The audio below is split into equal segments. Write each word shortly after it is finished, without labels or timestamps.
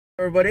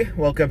Everybody,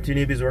 welcome to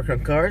Newbies Work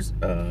on Cars.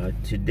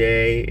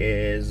 Today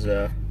is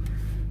a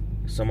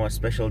somewhat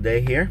special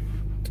day here.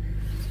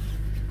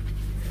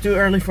 Too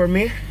early for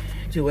me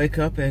to wake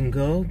up and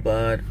go,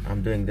 but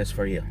I'm doing this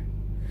for you.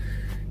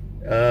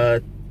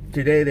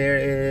 Today there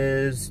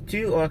is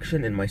two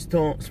auctions in my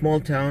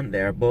small town.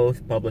 They are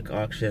both public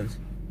auctions.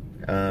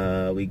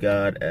 We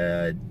got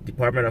a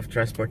Department of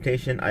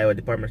Transportation, Iowa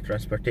Department of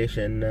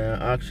Transportation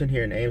auction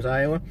here in Ames,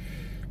 Iowa.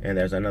 And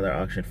there's another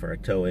auction for a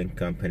towing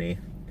company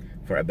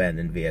for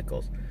abandoned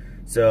vehicles.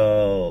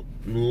 So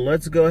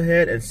let's go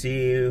ahead and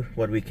see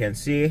what we can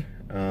see.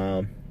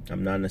 I'm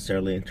not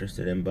necessarily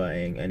interested in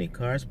buying any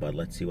cars, but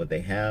let's see what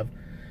they have.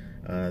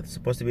 It's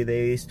supposed to be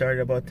they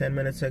started about 10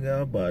 minutes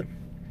ago, but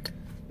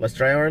let's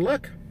try our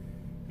luck.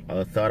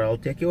 I thought I'll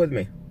take you with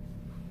me.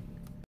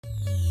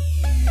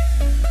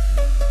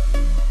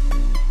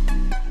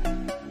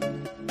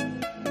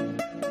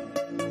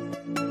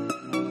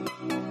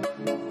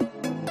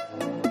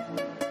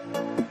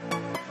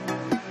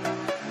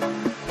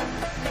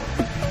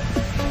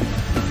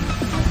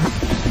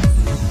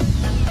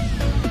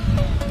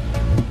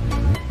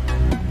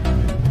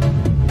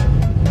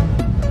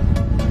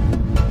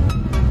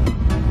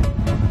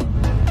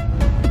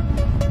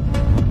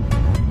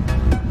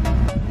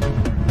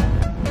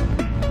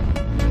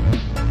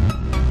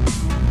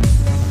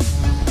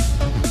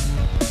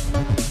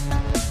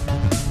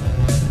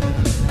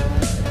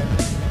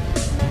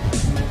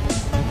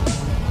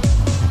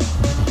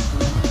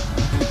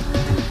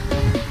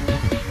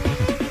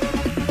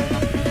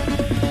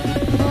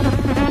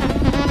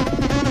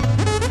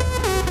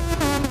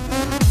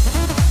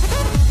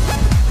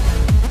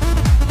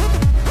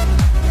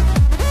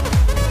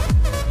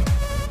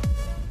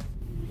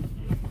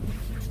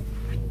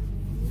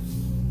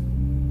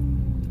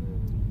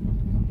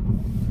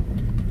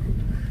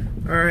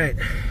 Alright,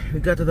 we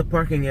got to the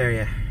parking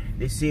area.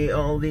 Do you see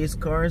all these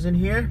cars in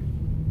here?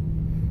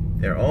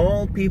 They're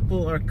all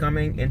people are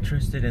coming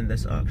interested in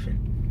this auction.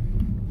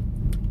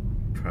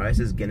 Price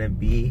is gonna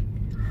be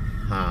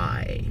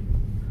high.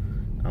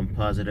 I'm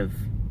positive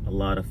a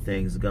lot of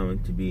things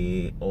going to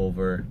be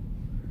over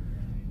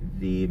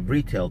the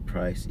retail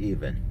price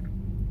even.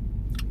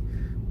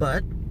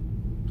 But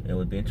it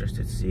would be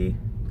interesting to see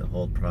the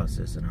whole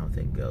process and how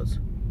things goes.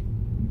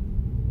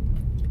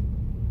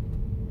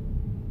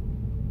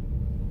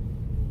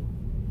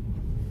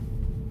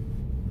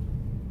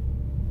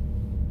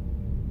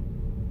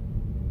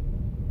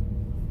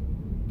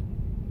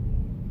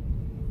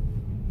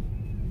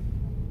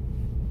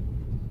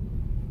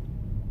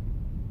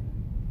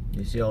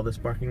 You see all this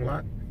parking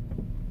lot?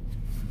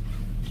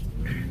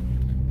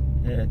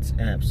 It's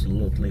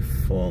absolutely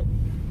full.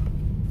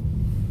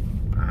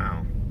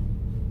 Wow.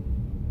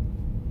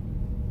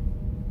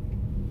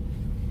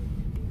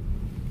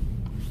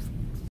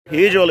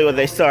 Usually when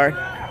they start,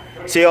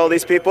 see all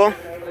these people?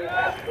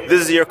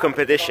 This is your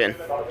competition.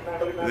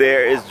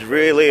 There is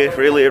really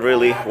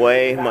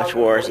way much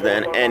worse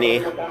than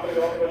any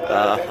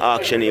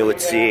auction you would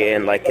see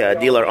in like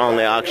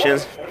dealer-only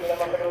auctions.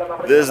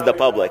 This is the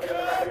public.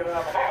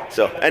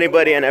 So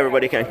anybody and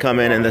everybody can come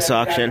in this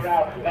auction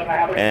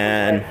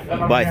and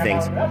buy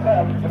things.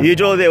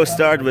 Usually they will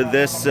start with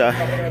this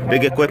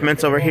big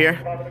equipment over here,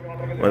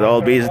 with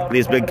all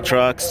these big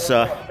trucks.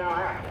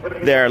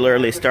 They're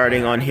literally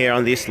starting on here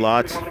on these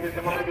slots,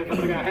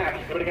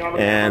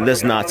 and this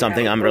is not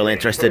something I'm really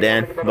interested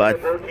in. But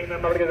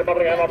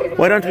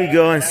why don't we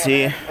go and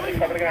see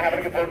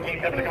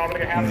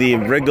the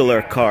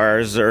regular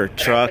cars or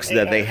trucks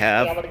that they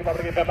have?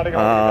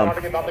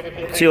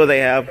 See what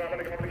they have.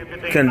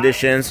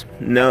 Conditions,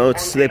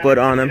 notes they put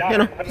on them, you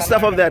know,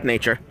 stuff of that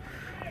nature.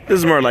 This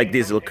is more like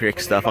Diesel Creek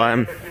stuff.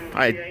 I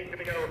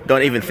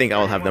don't even think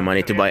I'll have the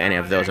money to buy any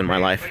of those in my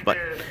life, but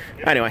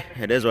anyway,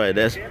 it is what it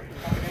is.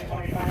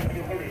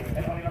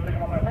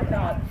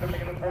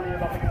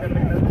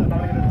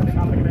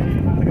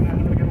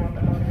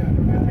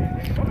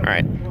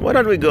 Alright, why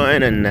don't we go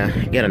in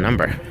and get a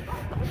number?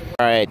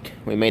 Alright,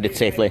 we made it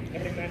safely.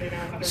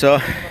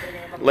 So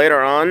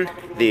later on,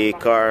 the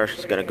car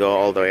is gonna go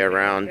all the way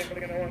around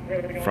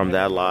from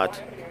that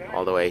lot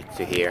all the way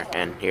to here,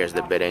 and here's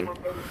the bidding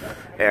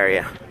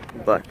area.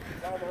 But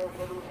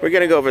we're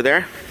gonna go over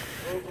there,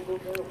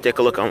 take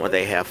a look on what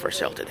they have for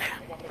sale today.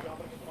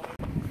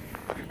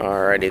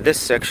 Alrighty, this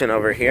section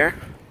over here,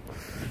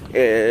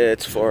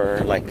 it's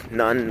for like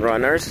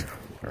non-runners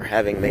or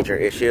having major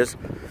issues.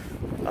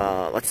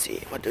 Let's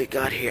see, what do we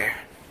got here?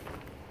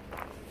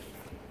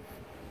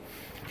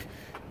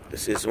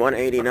 This is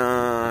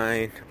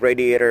 189,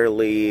 radiator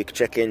leak,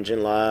 check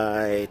engine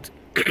light,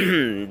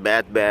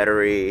 bad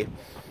battery.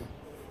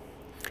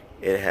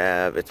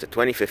 It's a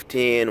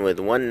 2015 with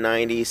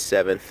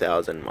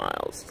 197,000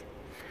 miles.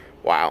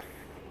 Wow,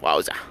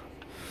 wowza.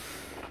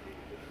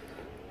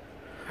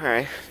 All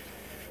right,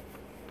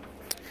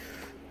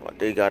 what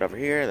do you got over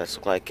here? That's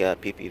like a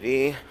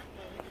PPV.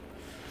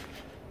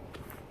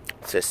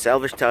 It says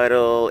salvage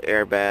title,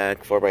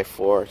 airbag,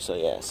 4x4. So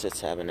yes,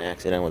 it's having an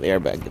accident with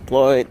airbag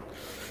deployed.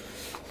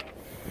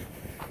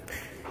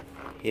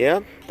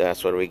 Yep,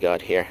 that's what we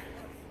got here.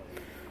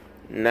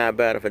 Not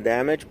bad of a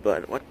damage,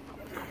 but what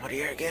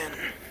here again?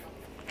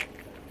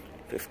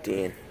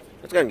 15.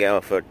 It's gonna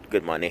go for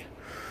good money.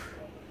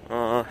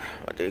 What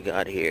do we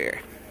got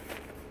here?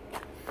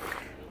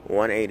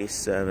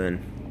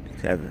 187.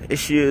 Have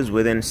issues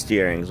within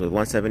steerings with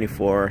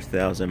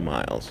 174,000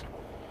 miles.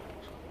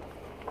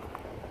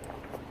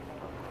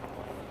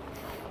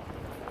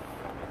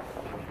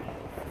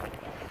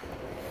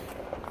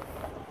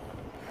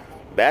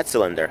 Bad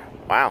cylinder.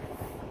 Wow.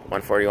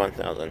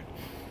 141,000.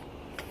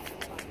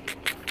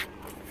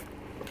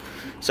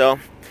 So,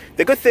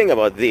 the good thing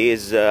about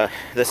these,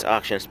 this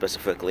auction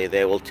specifically,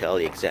 they will tell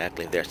you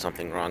exactly if there's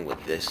something wrong with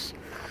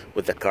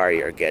with the car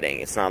you're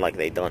getting. It's not like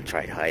they don't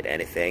try to hide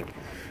anything.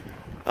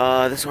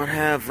 This one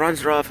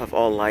runs rough, have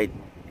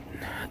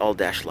all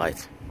dash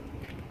lights.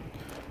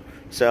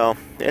 So,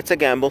 it's a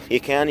gamble. You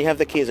have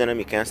the keys in them,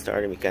 you can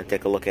start them, you can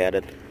take a look at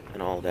it,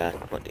 and all that.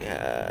 What do you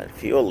have?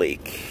 Fuel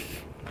leak.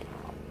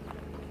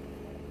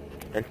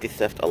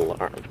 Anti-theft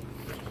alarm.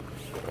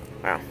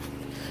 Wow.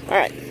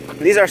 Alright,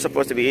 these are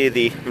supposed to be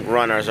the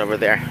runners over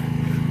there,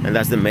 and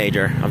that's the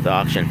major of the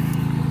auction.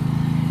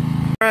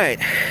 Alright,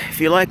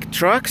 if you like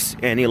trucks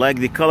and you like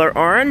the color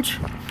orange,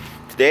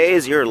 today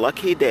is your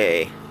lucky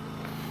day.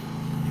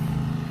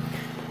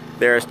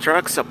 There's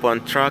trucks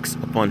upon trucks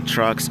upon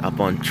trucks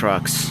upon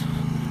trucks,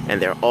 and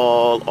they're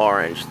all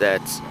orange.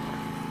 That's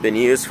been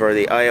used for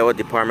the Iowa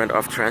Department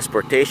of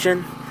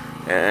Transportation,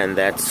 and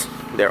that's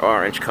their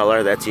orange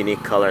color. That's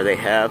unique color they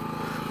have.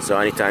 So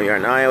anytime you're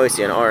in Iowa, you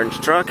see an orange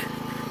truck,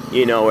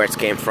 you know where it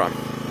came from.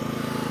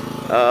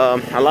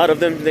 A lot of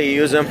them, they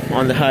use them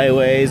on the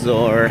highways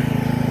or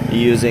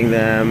using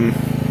them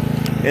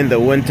in the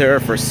winter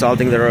for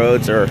salting the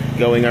roads or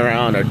going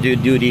around or do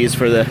duties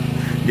for the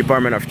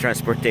Department of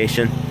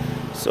Transportation.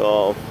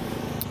 So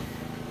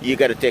you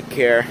got to take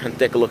care and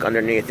take a look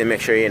underneath and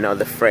make sure you know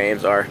the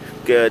frames are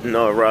good,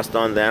 no rust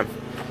on them.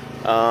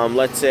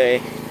 Let's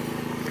say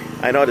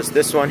I noticed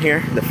this one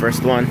here, the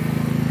first one.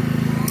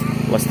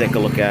 Let's take a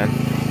look at it.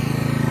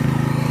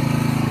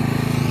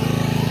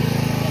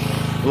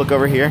 Look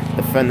over here,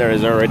 the fender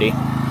is already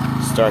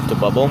start to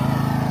bubble,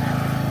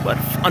 but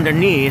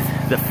underneath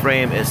the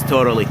frame is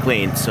totally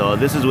clean, so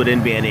this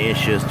wouldn't be any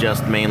issues,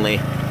 just mainly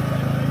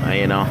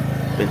you know,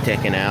 been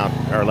taken out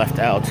or left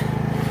out.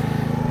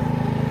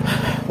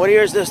 What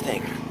year is this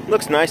thing?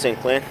 Looks nice and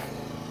clean.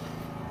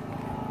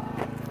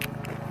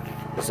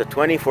 It's a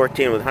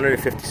 2014 with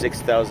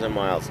 156,000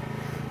 miles.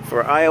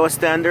 For Iowa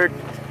standard,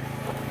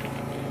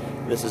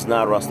 this is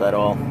not rust at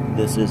all.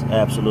 This is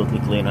absolutely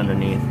clean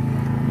underneath.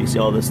 You see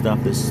all this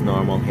stuff, this is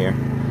normal here.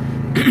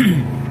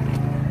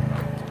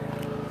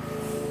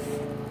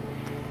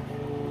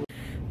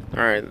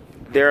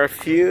 Alright, there are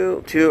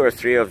two or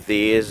three of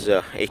these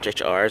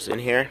HHRs in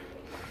here.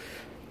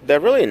 They're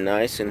really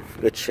nice and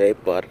good shape,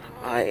 but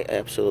I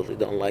absolutely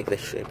don't like the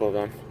shape of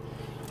them.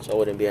 So it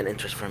wouldn't be an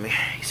interest for me.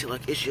 You see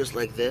like issues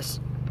like this?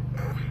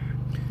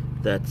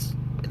 That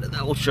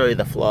will show you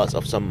the flaws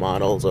of some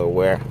models or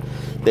where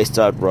they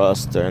start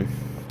rust and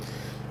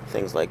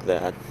things like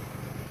that.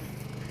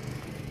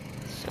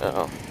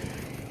 So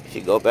if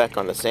you go back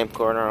on the same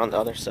corner on the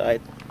other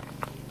side,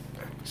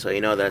 so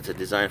you know that's a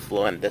design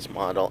flaw in this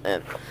model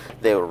and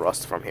they will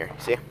rust from here.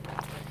 See?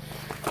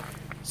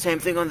 Same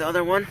thing on the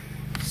other one,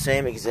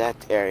 same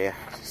exact area.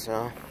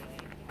 So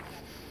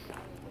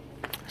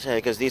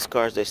because these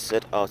cars, they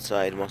sit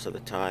outside most of the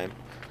time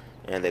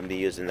and they be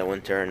used in the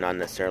winter, not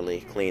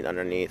necessarily cleaned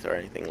underneath or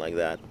anything like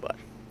that, but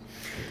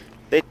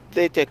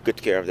they take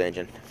good care of the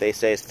engine. If they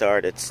say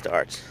start, it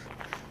starts.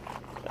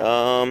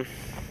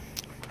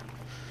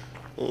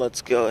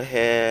 Let's go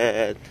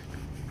ahead.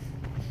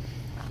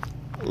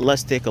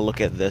 Let's take a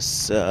look at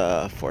this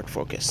Ford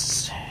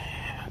Focus.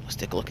 Let's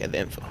take a look at the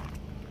info.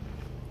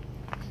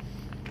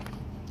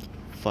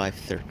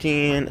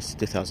 513, it's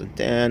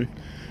 2010,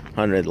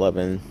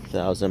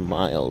 111,000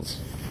 miles.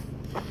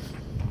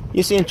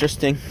 You see,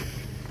 interesting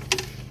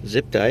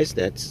zip ties.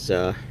 That's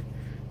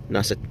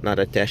not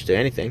attached to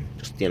anything.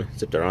 Just, you know,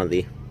 zipped around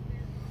the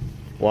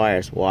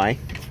wires. Why?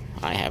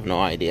 I have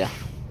no idea.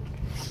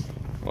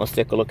 Let's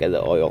take a look at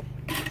the oil.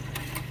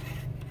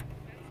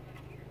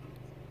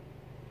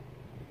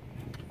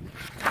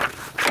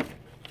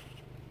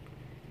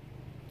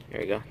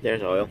 There you go.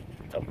 There's oil.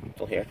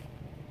 Still here.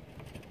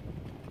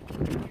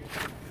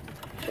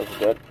 Looks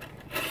good.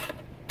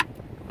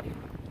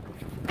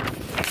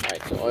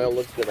 Alright, so oil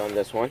looks good on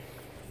this one.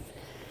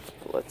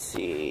 Let's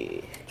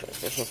see.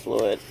 Transmission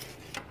fluid.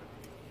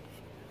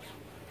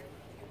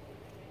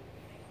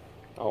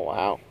 Oh,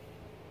 wow.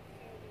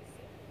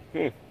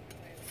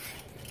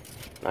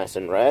 Nice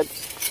and red.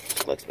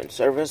 Looks like it's been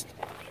serviced.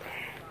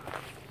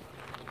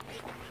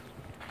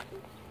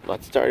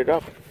 Let's start it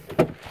up.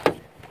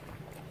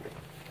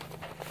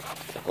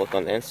 Look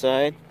on the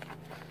inside.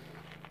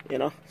 You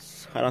know,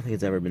 I don't think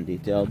it's ever been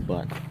detailed,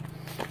 but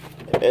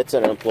it's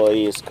an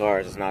employee's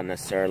car. It's not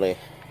necessarily,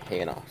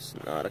 you know, it's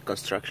not a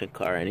construction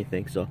car or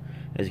anything. So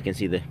as you can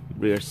see, the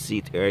rear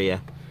seat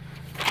area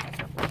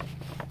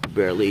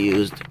barely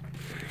used.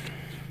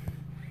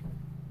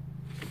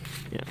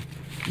 Yeah,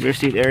 rear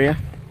seat area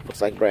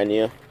Looks like brand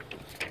new.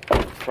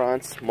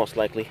 Fronts, most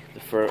likely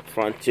the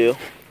front too.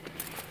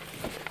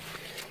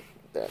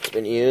 That's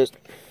been used.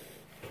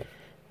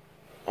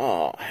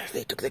 Oh,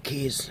 they took the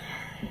keys.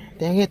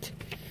 Dang it.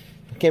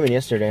 I came in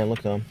yesterday and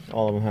looked at them.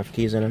 All of them have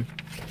keys in them.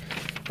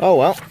 Oh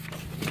well.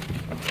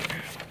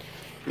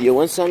 You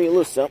win some, you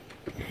lose some.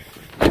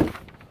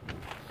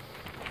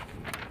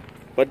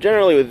 But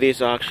generally with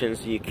these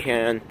auctions, you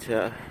can't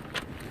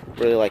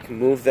really like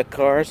move the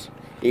cars.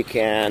 You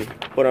can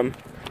put them,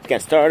 you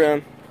can start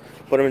them,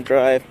 put them in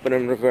drive, put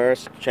them in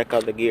reverse, check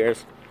out the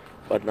gears,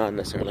 but not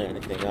necessarily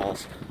anything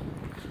else.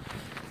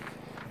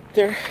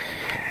 There are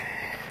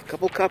a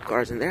couple cop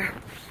cars in there.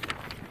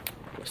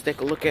 Let's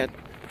take a look at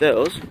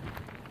those.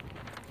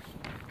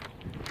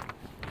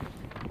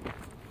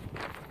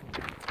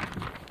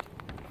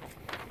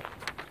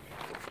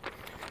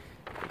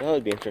 That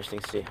would be interesting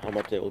to see how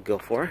much they will go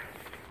for.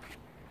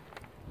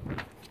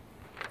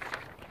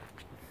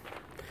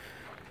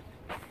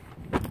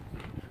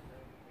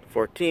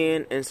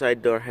 $14,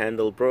 inside door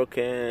handle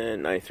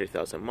broken,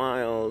 93,000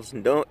 miles,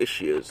 no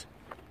issues.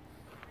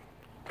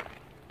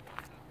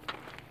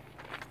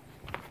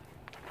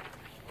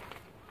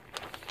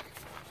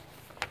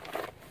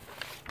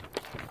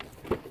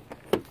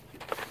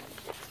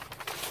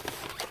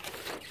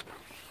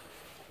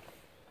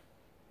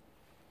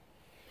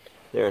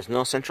 There is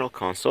no central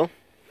console.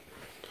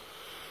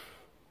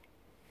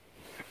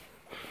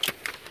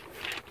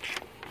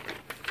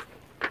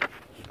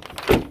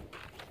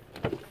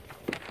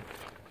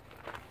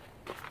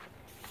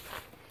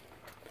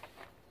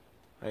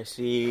 I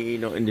see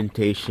no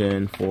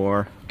indentation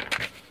for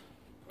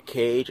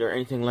cage or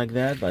anything like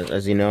that, but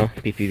as you know,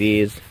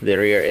 PPVs, the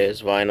rear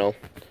is vinyl,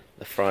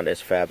 the front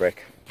is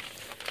fabric.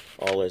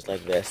 Always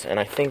like this, and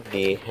I think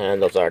the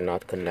handles are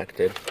not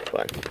connected,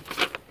 but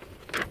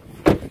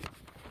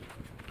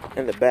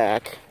in the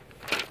back,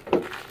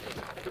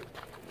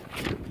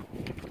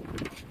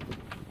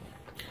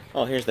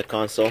 oh, here's the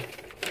console.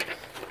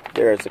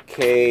 There's a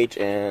cage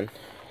and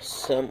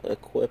some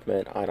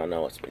equipment. I don't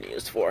know what's been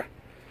used for.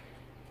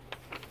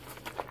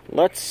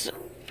 Let's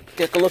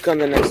take a look on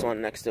the next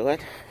one next to it.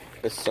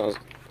 This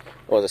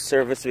was a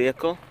service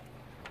vehicle.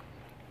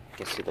 You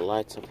can see the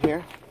lights up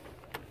here.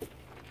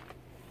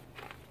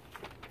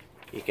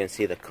 You can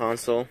see the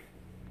console.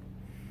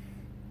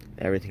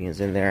 Everything is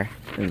in there.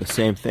 And the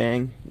same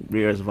thing.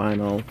 Rear is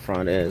vinyl,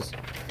 front is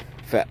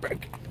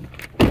fabric.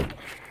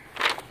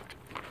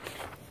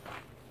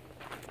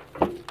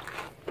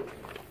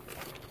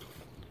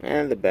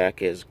 And the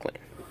back is clean.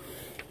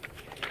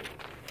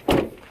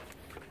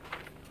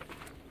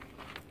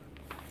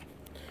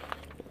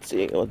 Let's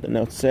see what the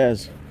note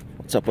says.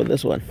 What's up with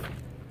this one?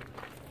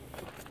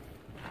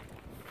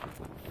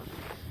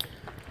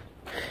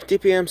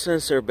 DPM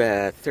sensor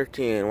bad,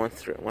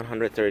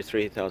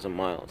 133,000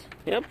 miles.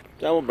 Yep,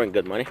 that will bring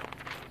good money.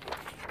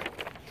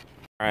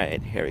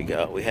 Alright, here we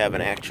go. We have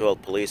an actual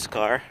police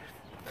car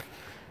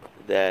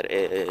that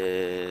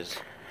is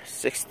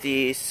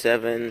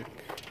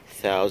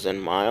 67,000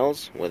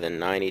 miles with a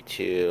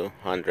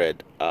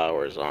 9,200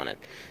 hours on it.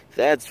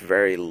 That's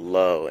very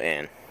low,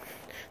 and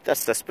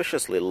that's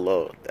suspiciously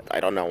low. I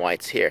don't know why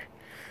it's here.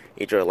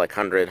 Usually like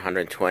 100,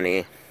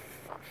 120.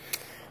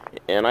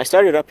 And I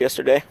started up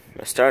yesterday.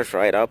 It starts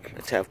right up.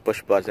 It's have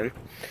push button.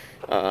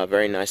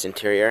 Very nice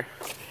interior.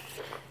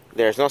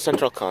 There's no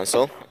central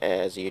console,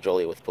 as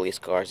usually with police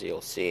cars.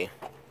 You'll see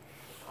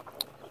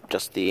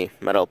just the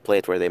metal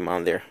plate where they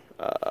mount their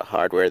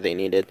hardware they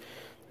needed.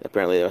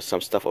 Apparently there's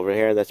some stuff over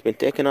here that's been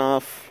taken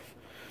off.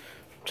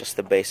 Just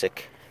the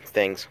basic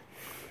things.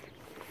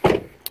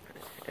 And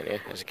yeah,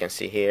 as you can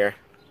see here,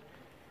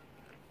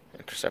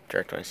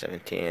 Interceptor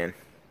 2017.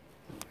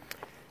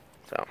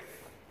 So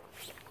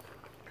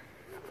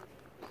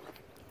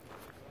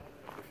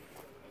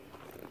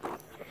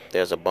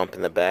there's a bump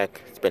in the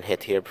back. It's been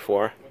hit here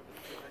before.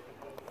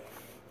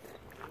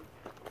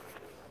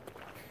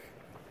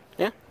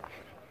 Yeah,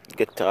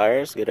 good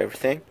tires, good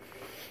everything.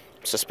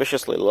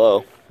 Suspiciously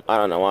low. I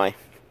don't know why.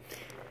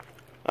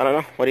 I don't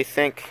know. What do you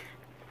think?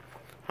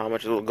 How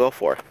much it will go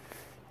for?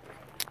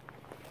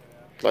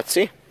 Let's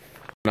see.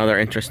 Another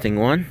interesting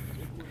one.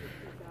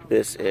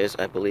 This is,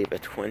 I believe, a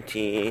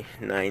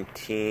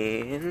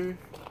 2019.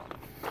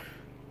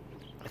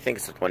 I think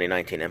it's a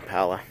 2019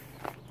 Impala.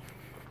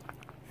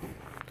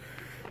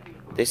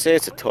 They say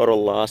it's a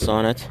total loss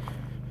on it,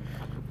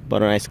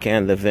 but when I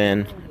scanned the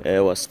VIN,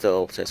 it was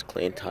still says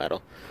clean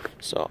title.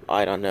 So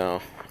I don't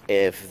know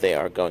if they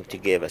are going to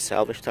give a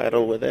salvage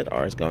title with it,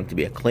 or it's going to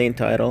be a clean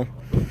title.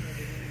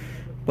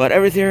 But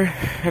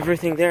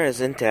everything there is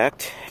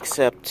intact,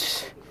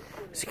 except,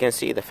 as you can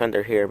see, the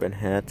fender here been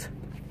hit.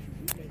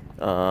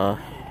 The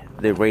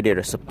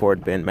radiator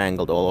support been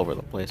mangled all over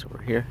the place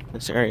over here,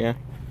 this area.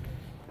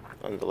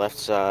 On the left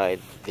side,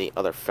 the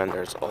other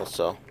fenders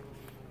also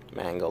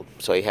mangled.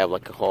 So you have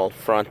like a whole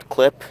front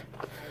clip,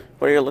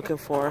 what you're looking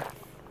for.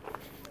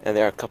 And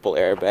there are a couple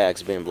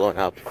airbags being blown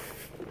up.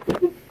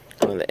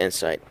 On the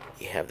inside,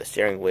 you have the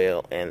steering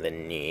wheel and the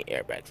knee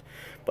airbags.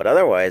 But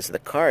otherwise, the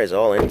car is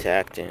all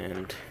intact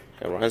and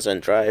It runs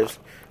and drives.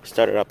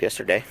 Started up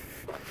yesterday,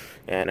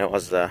 and it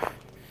was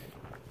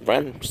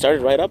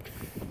started right up.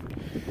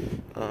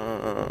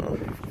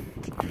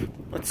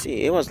 Let's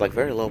see, it was like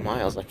very low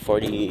miles, like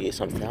 40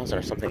 some thousand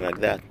or something like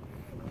that.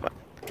 But,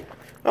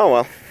 oh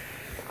well,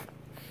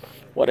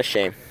 what a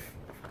shame.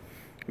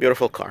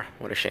 Beautiful car,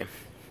 what a shame.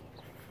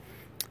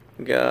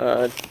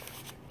 Got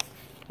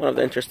one of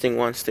the interesting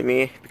ones to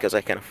me because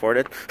I can afford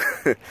it.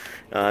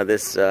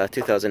 This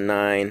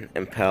 2009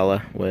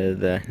 Impala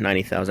with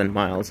 90,000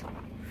 miles.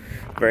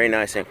 Very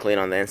nice and clean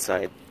on the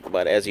inside,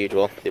 but as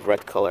usual, the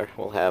red color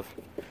will have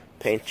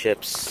paint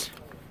chips,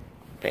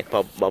 paint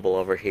bubble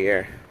over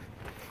here.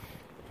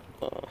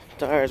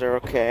 Tires are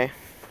okay.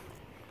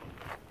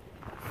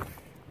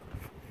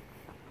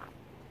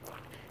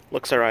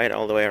 Looks alright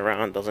all the way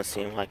around. Doesn't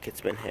seem like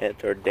it's been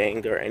hit or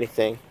dinged or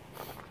anything.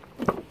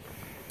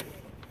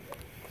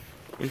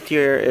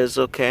 Interior is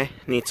okay.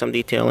 Needs some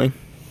detailing.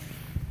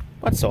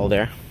 What's all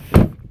there?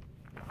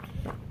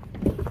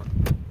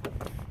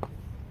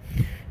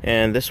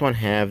 And this one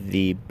have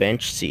the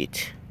bench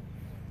seat.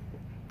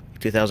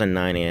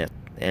 2009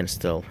 and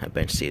still a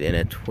bench seat in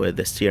it with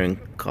the steering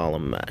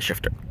column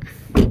shifter.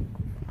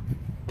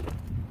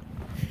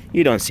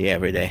 You don't see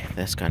every day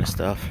this kind of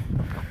stuff.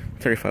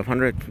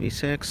 3500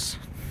 V6.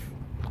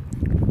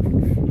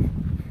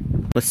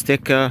 Let's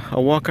take a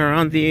walk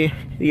around the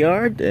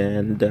yard,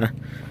 and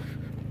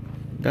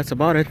that's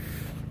about it.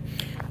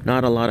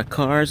 Not a lot of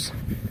cars,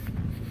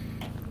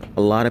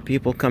 a lot of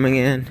people coming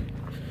in,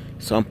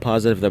 so I'm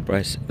positive the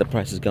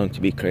price is going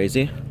to be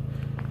crazy.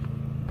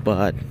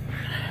 But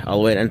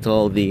I'll wait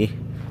until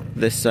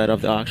this side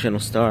of the auction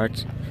will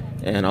start,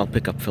 and I'll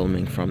pick up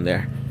filming from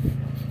there.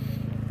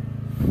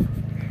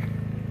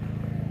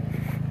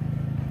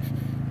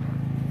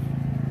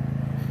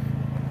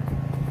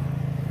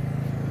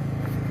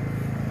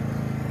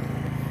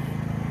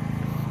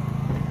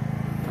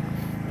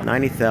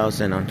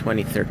 $90,000 on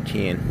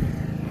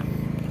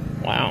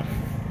 2013. Wow,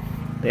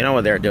 they know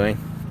what they're doing.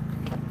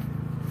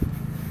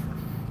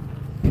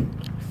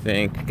 I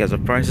think because the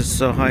price is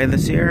so high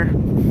this year,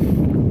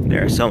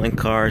 they're selling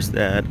cars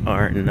that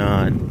are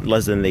not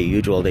less than the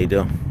usual they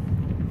do.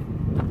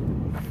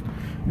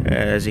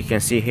 As you can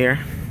see here,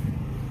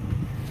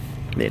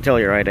 they tell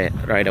you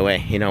right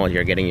away, you know what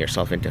you're getting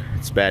yourself into.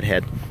 It's bad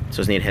head, so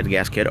it's need head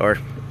gasket or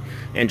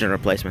engine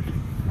replacement.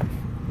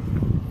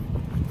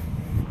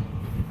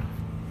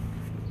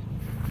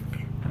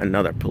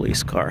 Another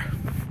police car.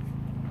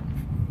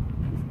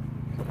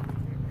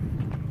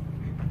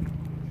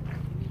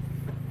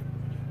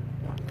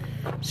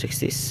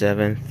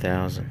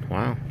 $67,000.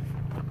 Wow.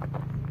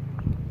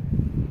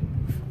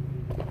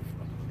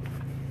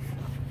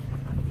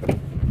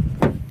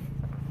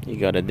 You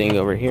got a ding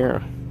over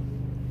here.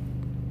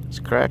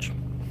 Scratch,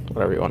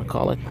 whatever you want to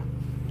call it.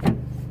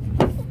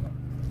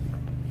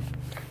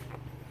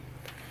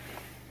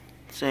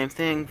 Same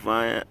thing,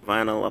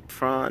 vinyl up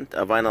front,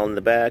 vinyl in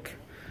the back.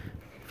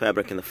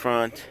 Fabric in the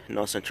front,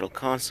 no central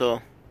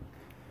console.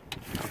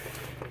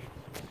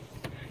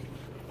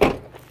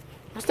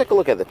 Let's take a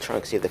look at the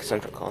trunk, see if the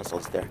central console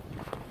is there.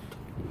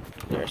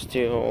 There's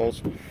two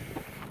holes.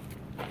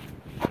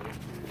 A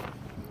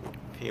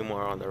few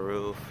more on the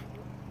roof.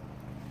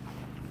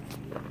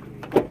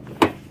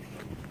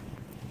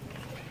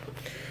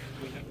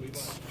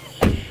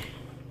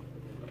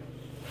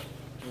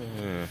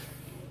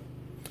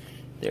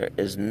 There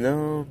is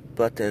no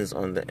buttons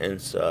on the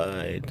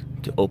inside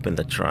to open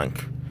the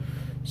trunk.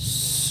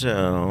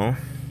 So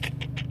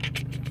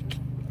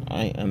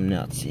I am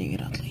not seeing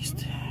it, at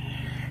least.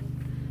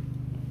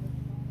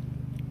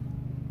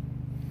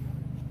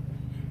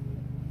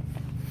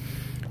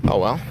 Oh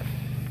well.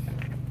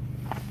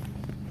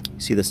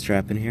 See the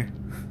strap in here?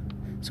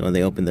 So when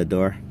they open the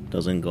door, it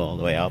doesn't go all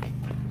the way up.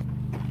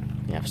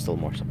 You have still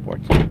more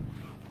support.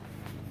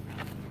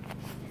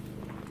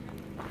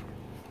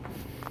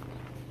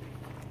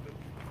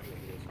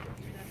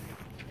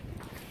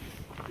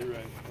 You're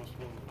right.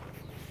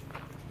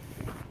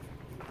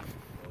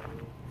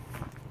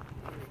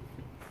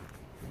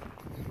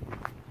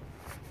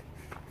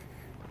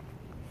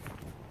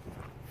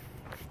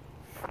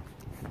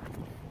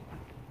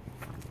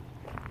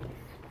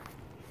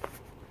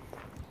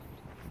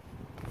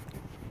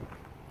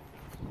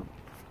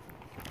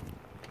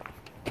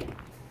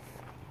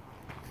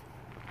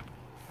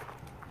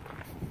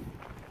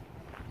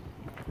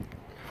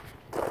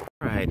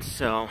 Alright,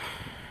 so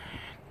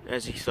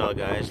as you saw,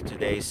 guys,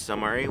 today's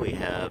summary, we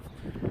have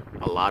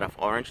a lot of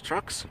orange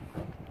trucks.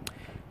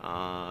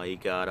 You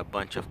got a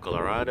bunch of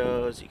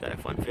Colorados, you got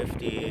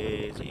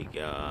F-150s, you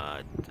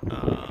got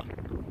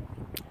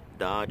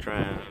Dodge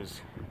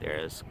Rams,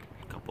 there's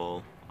a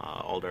couple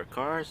older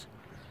cars,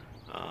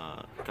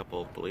 a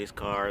couple police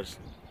cars,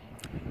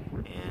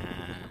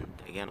 and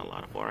again a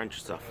lot of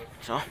orange stuff.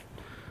 So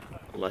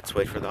let's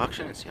wait for the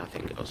auction and see how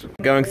things goes.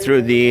 Going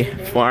through the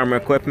farm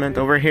equipment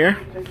over here,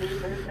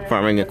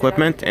 farming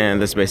equipment,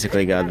 and this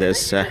basically got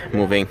this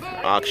moving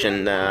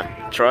auction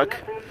truck,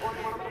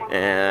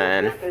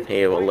 and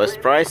he will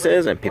list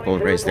prices and people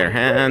raise their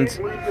hands.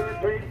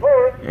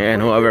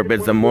 and whoever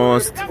bids the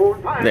most,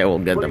 they will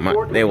get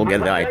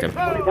the item.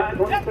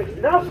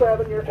 Now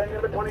 7, you're taking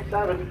number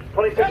 27,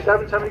 26,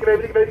 7, 7,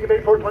 give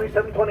 8, 4,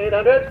 27,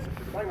 2800.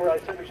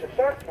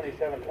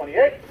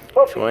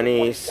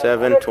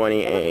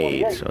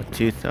 2728, so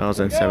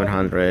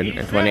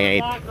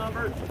 2,728.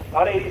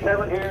 About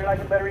 87 here, I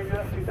can better read you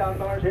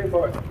 $2,000 here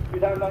for it.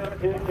 $2,000,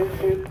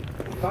 2,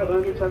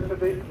 500,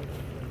 750.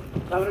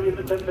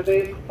 500,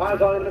 750.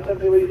 500,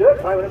 750, will you do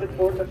it? 500,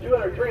 400,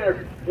 200,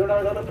 300.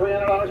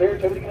 $200 here,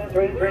 200,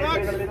 300,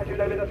 300,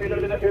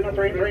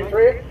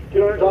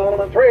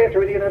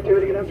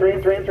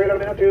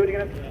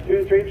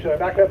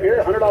 back up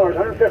here, $100,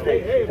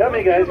 150. Tell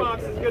me, guys.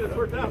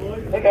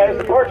 Hey, guys,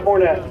 the part's more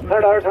than that.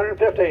 $100,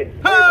 150.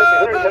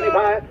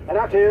 175, and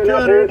now 2,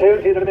 now 2,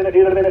 2, 2, 1, 2, 2,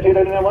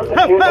 1, 2,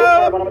 2, 2,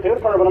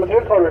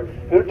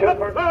 2, 2,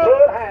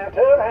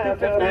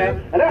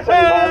 and that's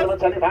 75,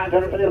 75,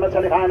 250,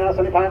 75, now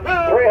 75,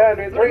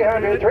 300,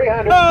 300, 300,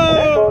 and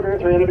next order,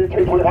 300,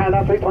 325,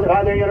 now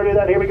 325 there, you gotta do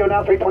that, here we go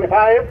now,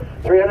 325,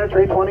 300,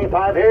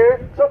 325 here,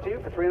 it's up to you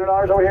for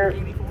 $300 over here.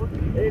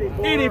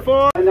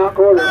 84. And now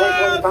quarter,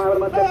 125,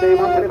 150,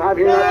 125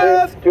 here,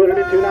 now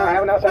 200, 2 now,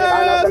 half, now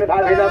 75, now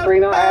 75 here, now 3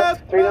 now,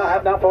 half, 3 now,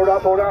 half, now 4 now,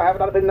 4 now, half,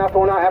 now bid, now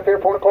 4 now, half here,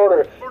 4 and a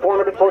quarter,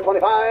 400,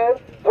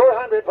 425,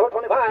 400,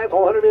 425,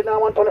 400 bid, now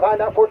 125,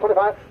 now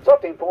 425,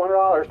 something,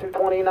 $400,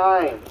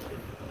 229.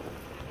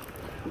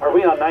 Are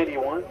we on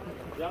 91?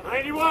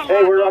 91.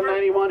 Hey, we're on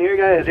 91 here,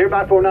 guys. Here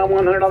by 4 now,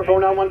 $100 phone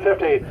now,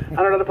 150.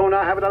 $100 phone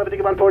now, half $1 50,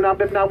 $1 now,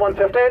 bid now,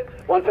 150.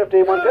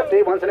 150,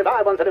 150,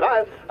 175,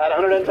 175. At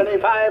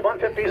 175,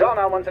 150 is on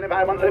now,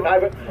 175,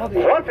 175.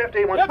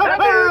 150,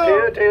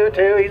 150,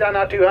 2, he's on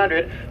now,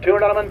 200.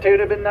 $200, 2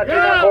 to bid now, 2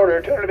 now, quarter.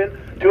 200 bid,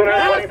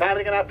 225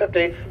 to get out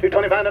 50.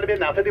 225 to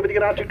bid now, 50 to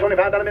get out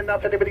 225 to bid now,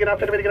 50 to get out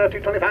 50 to get out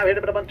 225. Here to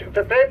bid up on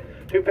 250.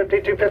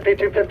 250,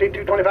 250,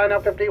 250, 225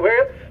 now, 50.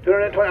 Where?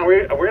 220.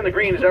 We're in the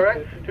green, is that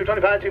right?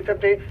 225,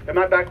 250. Am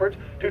I backwards?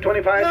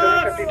 225,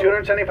 250,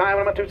 275.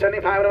 What am I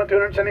 275? What am I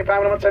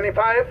 275? What am I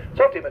 75?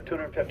 Something but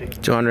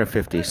 250.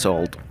 250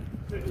 sold.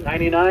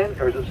 99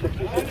 or is it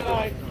 66?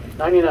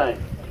 99.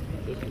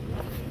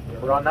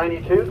 We're on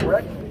 92,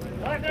 correct?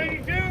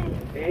 92.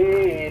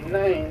 Hey,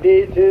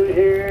 92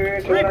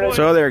 here.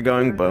 So they're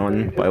going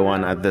by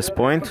one at this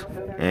point,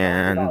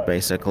 and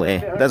basically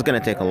that's gonna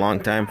take a long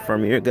time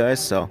from you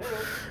guys, so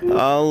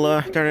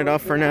I'll turn it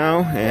off for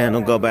now and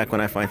I'll go back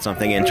when I find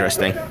something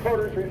interesting.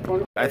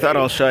 I thought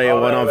I'll show you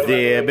one of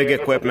the big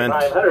equipment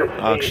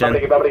auction,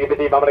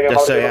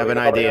 just so you have an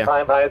idea.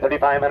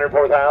 3,500,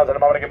 4,000. I'm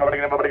going to get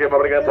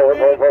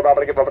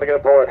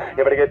 4,025.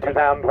 Everybody get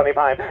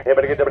 2,025.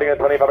 Everybody get 20.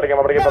 Everybody get 5.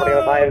 I'm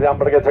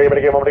going to get 3.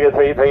 Everybody get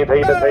 3.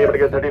 Everybody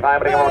get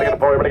 35. Everybody get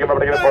 4.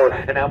 Everybody get 4.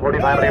 And now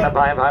 45. Everybody get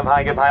 5.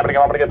 Get 5.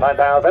 Everybody get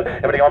 5,000.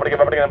 Everybody get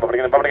 7.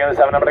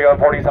 Everybody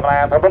get 47 and a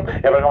half of them.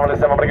 Everybody get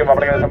 7. Everybody get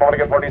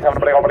 47.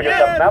 Everybody get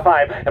 7. Now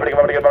 5. Everybody get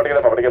 5.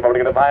 Everybody get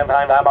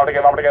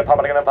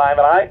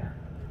 5. And I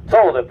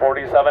sold at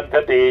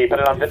 47.50. Put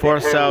it on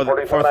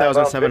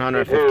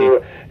 4,750.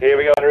 Here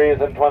we go.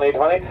 Reason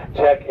 2020.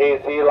 Check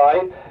AC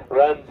light.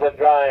 Runs and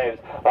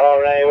drives.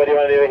 All right, what do you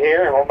want to do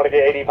here? I'm going to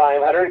get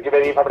 8,500. Give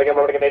 8,500. I'm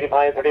going to get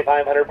 85,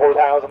 3,500,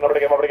 4,000. I'm going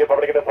to get 4,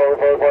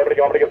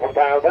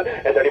 4,000.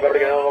 And 30, I'm going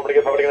to get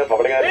 25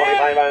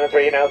 minus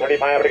 3. Now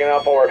 35, I'm going to get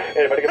now 4.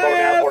 Everybody get 4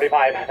 now,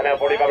 45. And now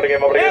 45, I'm going to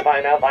get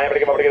 5 now. 5, I'm going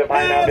to get 5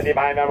 now.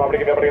 55, now I'm going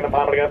to get 5, 5,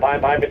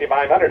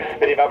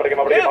 5,500. 55, I'm going to get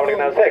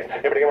now 6.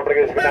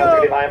 Everybody get 6 now,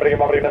 65. I'm going to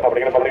get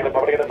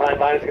 5,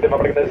 5,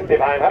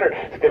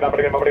 6,500. 65, I'm going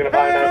to get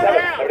 5 now, 7.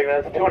 Everybody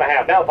get 2 and a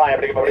half. Now 5, I'm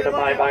going to get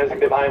 5,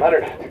 5, 6,500. 65,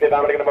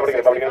 I'm going to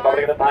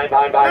get 5, 5,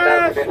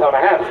 5, 67 and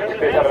a half.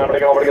 67, I'm going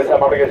to get 7,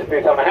 I'm going to get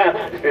 67 and a half.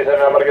 67,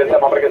 I'm going to get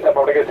 7, I'm going to get 7,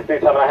 I'm going to get 67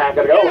 and a half.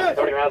 Gotta go.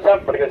 Everybody around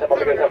 7, I'm going to get 7, I'm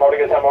going to get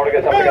 7, I'm going to get 7, I'm going to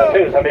get 7, I'm going to get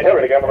 2. 72,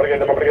 ready to go. I'm going to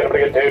get 2,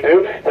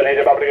 2. 78,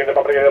 I'm going to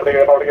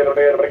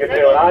get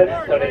 2, and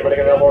I. 78,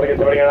 I'm going to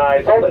get 2, and I.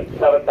 Sold it.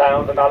 $7,000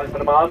 for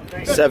the month.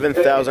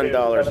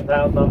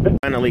 $7,000.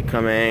 Finally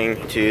coming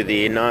to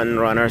the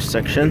non-runner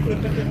section.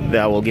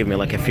 That will give me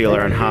like a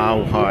feeler on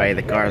how high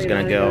the car is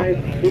gonna go,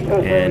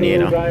 and you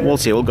know, we'll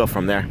see. We'll go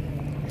from there.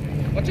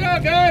 Watch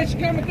out, guys!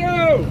 Coming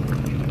through!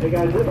 Hey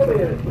guys, this will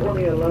be a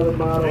 2011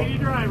 model. Lady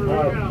driver,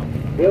 look out.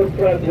 This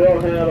truck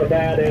will have a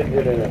bad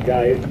engine in it,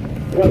 guys.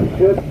 Truck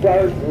should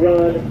start,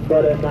 run,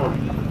 but it not.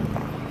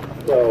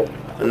 So,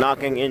 A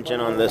knocking engine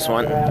on this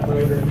one.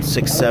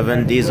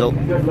 6.7 diesel.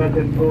 Good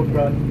looking full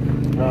truck.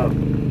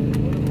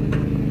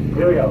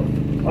 Here we go.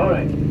 All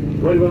right.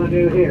 What do you want to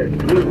do here? You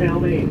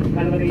tell me.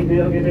 Kind of an easy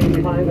deal. Give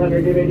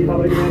 8,500. Give 80.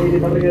 Probably get 80.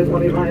 Probably get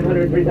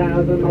 2,500.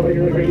 3,000. Probably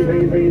get 3,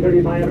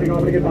 35.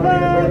 Everybody get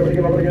 5.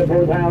 Everybody get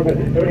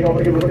 4,000.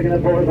 Everybody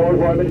get 4,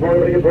 45.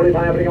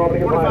 Everybody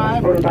get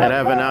 5. I'd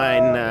have a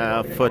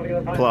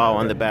 9-foot plow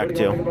on the back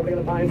too.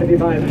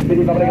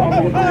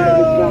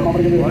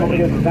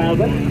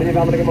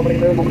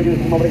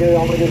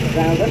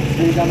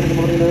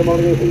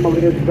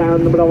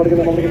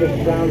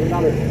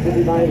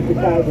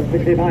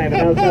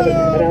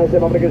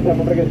 7. I'm gonna get 7.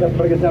 I'm gonna get 7. I'm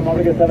gonna get 7. I'm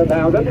gonna get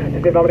 7,000. I'm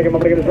gonna get 7. I'm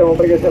gonna get 7. I'm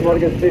gonna get 7. I'm gonna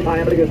get 65.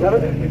 I'm gonna get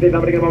 7. I'm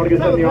gonna get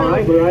 7. You're all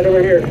right. We're right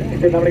over here.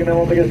 I'm gonna get 7. I'm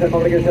gonna get 7. I'm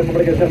gonna get 7. I'm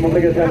gonna get 7. I'm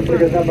gonna get 7. I'm gonna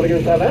get 7. I'm gonna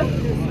get 7.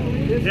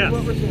 Yes.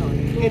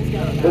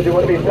 Does he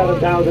want to be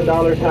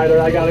 $7,000, Tyler?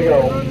 I gotta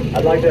go.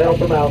 I'd like to help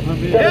him out.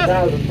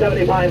 7,000,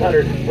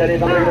 7,500,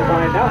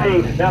 7,500. Now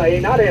 8, now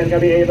 8, not in.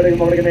 Gonna be 8, but I'm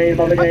gonna get 8, I'm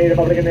gonna get 8, I'm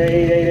gonna get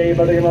 8, 8, 8,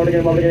 I'm gonna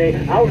get 8.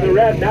 Out the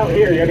red, now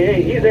here. Gonna be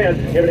 8. He's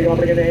in. I'm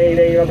gonna get 8,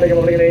 8, I'm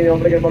gonna get 8, I'm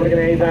gonna get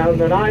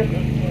 8,009.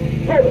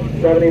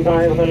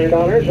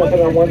 $7,500.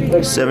 Something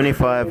on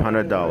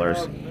 7,500.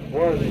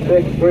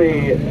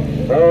 163.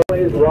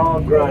 Always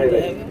wrong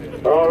driving.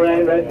 All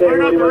right, right there.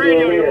 Turn up the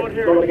radio, you won't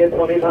hear I'm going to get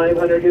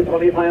 2,500, get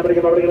 25, I'm going to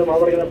get $5,000,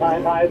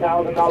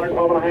 $12,500, I'm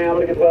going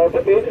to get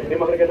 1,250, I'm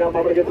going to get down,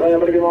 I'm going to get 12, I'm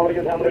going to get 12, I'm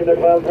going to get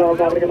 12, I'm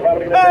going to get 12, I'm going to get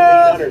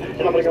 1,500, I'm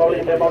going to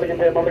get 10, I'm going to get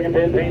 10, I'm going to get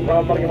 15,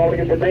 I'm going to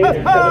get 15, 17,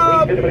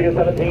 I'm going to get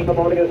 17, I'm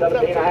going to get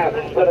 17 and a half,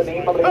 17,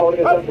 I'm going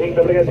to get 17, I'm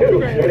going to get 2, I'm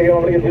going to get 2, I'm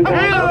going to get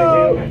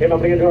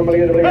 2, I'm going to get 2, I'm going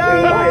to get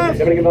 5,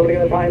 I'm going to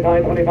get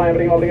 5, 25, I'm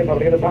going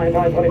to get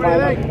 5,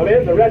 25, I'm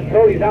in the red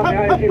Cody's out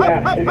there, I see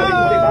that, he's going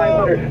to get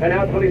 2,500, and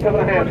now 27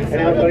 and a half, and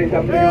now 27,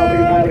 I'm going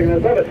to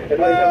get 7, and 27, I'm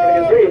going to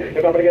get 3,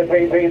 if I'm going to get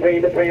 3,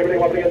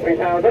 everything, I'm going to get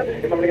 3,000,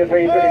 if I'm going to get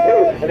 3,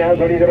 32, and now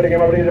 30, everything, I'm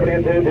going to get 2,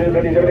 30,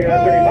 everything,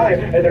 I'm 35,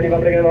 and 30, I'm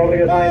going to get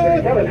 9,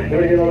 37,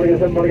 everything, I'm going to get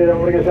 7, I'm going to get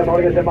 7, I'm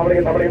going to get 7, I'm going to get 7, I'm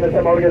going to get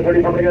 7, I'm going to get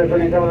 30, I'm going to get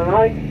 37 and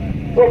 9.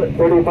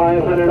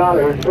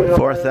 $4,500.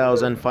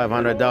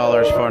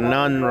 $4,500 for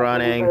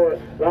non-running,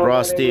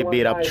 rusty,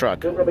 beat-up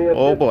truck.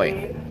 Oh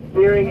boy.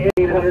 Steering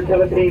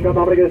 817, I'm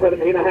going to get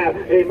 17 and a half,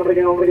 8, I'm going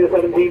to get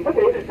 17,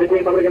 15, 15,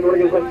 I'm going to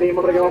get 17,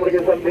 I'm going to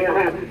get 17 and a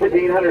half,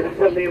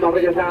 1,500, 17, I'm going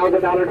to get $1,000, 12,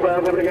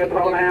 I'm going to get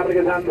 12 and a half, I'm going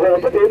to get 12,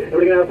 15, I'm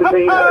going to get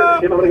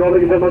 1,500,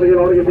 I'm going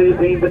to get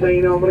 15,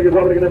 15, I'm going to get 15,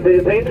 I'm going to get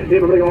 15,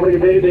 I'm going to get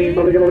 15, I'm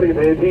going to get 15, I'm going to get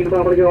 15,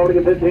 I'm going to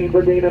get 15,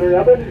 13, I'm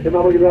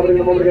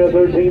going to get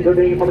 13,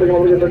 13, I'm going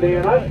to get 13,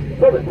 and I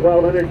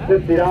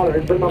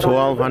 $1,250.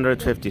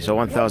 $1,250, so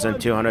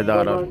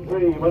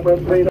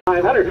 $1,200.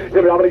 500. I'm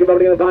going to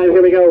get 5.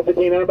 Here we go.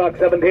 $1,500.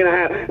 17 and a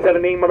half. 17.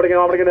 I'm going to get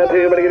 2. I'm going to get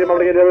 2.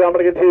 I'm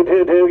going to get 2.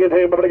 2. Get 2.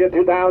 I'm going to get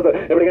 2,000.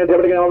 I'm going to get 2.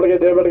 I'm going to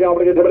get 2. I'm going to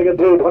get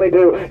 2.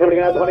 22. I'm going to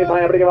get 25.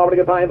 I'm going to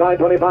get 5.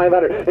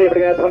 2,500. I'm going to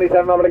get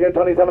 27. I'm going to get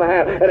 27 and a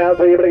half. And now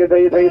 3. I'm going to get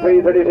 3. 32.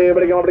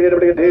 I'm going to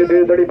get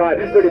 2.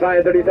 35.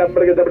 35. 37. I'm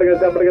going to get 7. I'm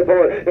going to get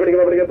 4. I'm going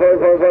to get 4. I'm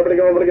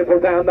going to get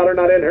 $4,000.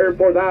 Not in her.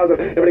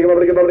 4,000. I'm going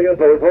to get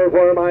 4.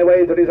 4 my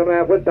way. 37 and a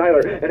half with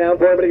Tyler. And now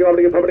 4. I'm going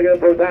to get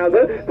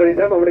 4,000.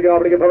 37. I'm going to get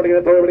 4. I'm going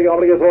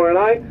to get 4 and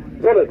I.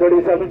 What is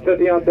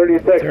 37.50 on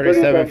 36?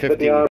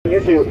 37.50 on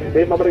issue.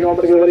 I'm going to go.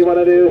 What do you want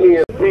to do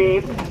here?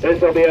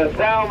 This will be a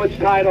salvage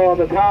title on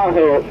the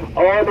Tahoe.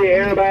 All the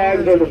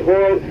airbags are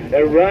deployed.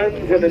 It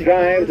runs and it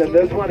drives, and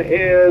this one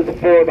is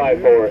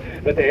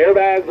 4x4. But the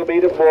airbags will be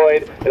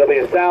deployed. It'll be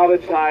a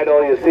salvage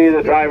title. You see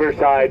the driver's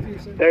side.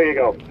 There you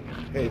go.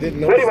 What do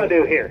you want to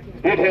do here?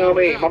 You tell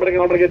me. I'm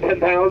going to get 10,000.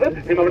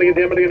 I'm going to get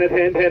 10. I'm going to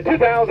get 10.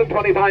 2,000.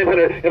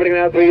 2,500. Everything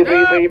now 3. I'm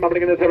going to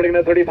get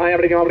 35.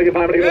 Everything I'm going to get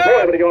 5. I'm going to get 4.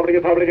 Everything I'm going to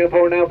get 5. I'm going to get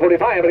 4 now.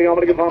 45. Everything I'm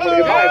going to get 5. I'm going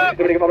to get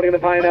 5. Everything I'm going to get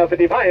 5 now.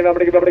 55. I'm going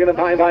to get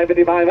 5. 5.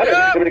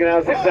 5,500. Everything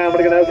now 6. I'm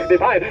going to get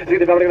 65. 65.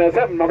 I'm going to get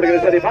 7. I'm going to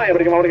get 75.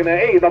 Everything I'm going to get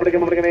 8. I'm going to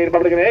get 8. I'm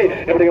going to get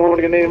 8. Everything I'm going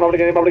to get 8. I'm going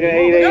to get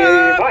 8.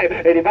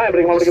 85. 85.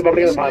 Everything I'm going to get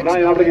 5. 9.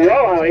 I'm going to get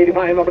 85.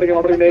 I'm going to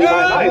get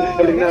 85.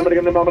 Everything I'm going to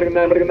get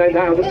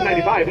 9,000.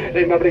 95.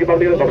 I'm going to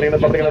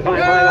get 5. I'm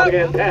going to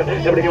get 10.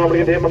 Everybody go over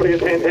to 10. I'm going to get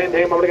 10.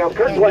 10. I'm going to go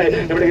Kurt's way.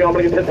 Everybody go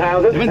over to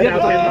 10,000. And now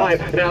 10.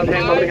 5. Now 10.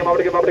 I'm going to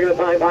get 5.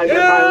 5.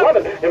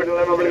 11. Everybody go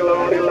over to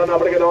 11. I'm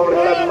going to get over to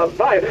 11.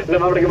 5. Then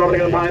I'm going to get over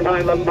to 5.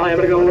 11. 5. I'm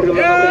going to go over to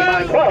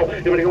 11. 12.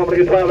 Everybody go over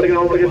to 12. Everybody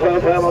go over to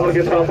 12. 12. I'm going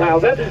to get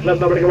 12,000. Then I'm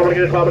going to go over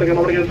to 12. I'm going to go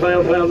over to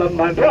 12. 12. 11.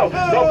 5. 12.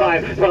 12.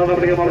 5. 12. I'm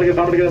going to get over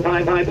to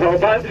 5. 5.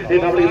 12. 5.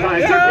 Then I'm going to get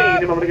 5.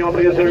 13. I'm going to go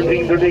over to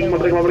 13. 13. I'm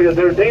going to go over to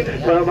 13.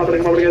 12. I'm going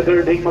to go over to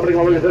 13. I'm going to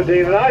go over to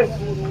 13. And I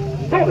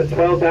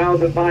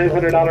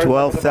 $12,500.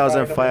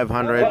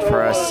 $12,500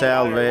 for a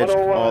salvage,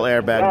 all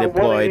airbag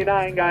deployed,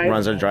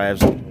 runs and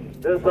drives.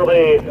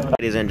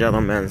 Ladies and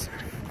gentlemen,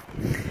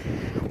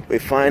 we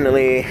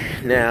finally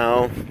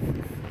now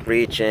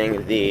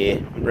reaching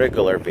the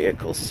regular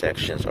vehicle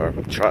sections, or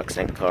trucks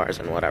and cars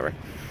and whatever.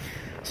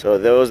 So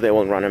those, they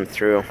will run them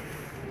through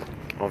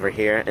over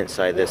here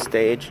inside this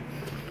stage.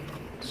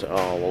 So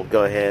we'll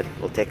go ahead,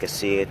 we'll take a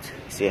seat,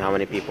 see how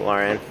many people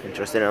are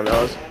interested in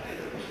those.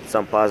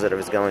 Some positive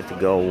is going to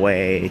go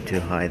way too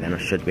high than it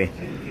should be,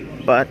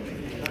 but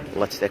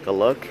let's take a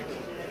look.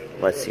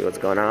 Let's see what's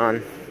going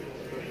on,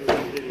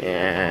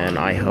 and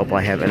I hope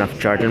I have enough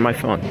charge in my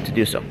phone to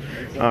do so.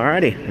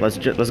 Alrighty, let's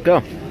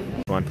go.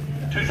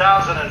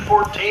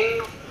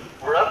 2014,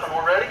 we're up and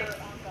we're ready.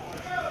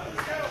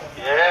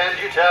 And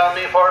you tell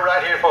me for it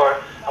right here for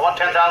it. I want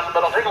 10,000,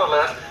 but I'll take a little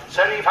less.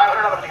 $7,500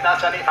 big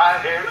enough,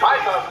 75 here,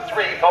 5,000,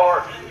 3,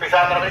 4,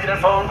 $3,000 big enough,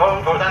 phone,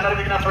 $4,000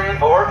 big enough, 3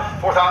 and 4,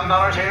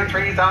 $4,000 here,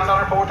 $3,000,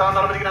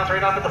 $4,000 big enough, 3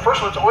 and 4. The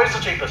first one's always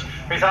the cheapest.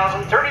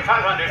 3,000, 3,500,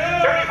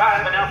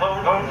 35 and now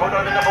phone,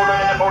 $4,000 big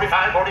enough,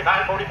 45,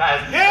 45, 45,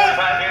 45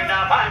 here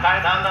now, $5,000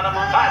 a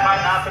month,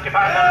 5 now,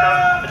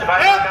 $55,000,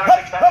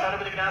 $55,000,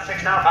 $6,000 big enough,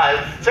 6 now,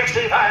 5,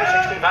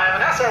 65, 65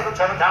 and now 7,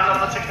 $7,000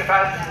 a month,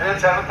 65 and then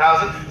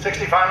 7,000,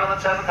 65 and then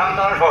 $7,000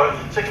 for it,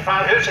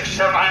 65 here,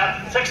 67 and a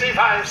half,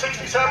 65,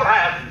 67 and a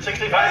half,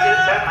 65 here,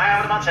 7 and a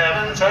half and a month,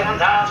 $7,000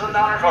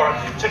 for it,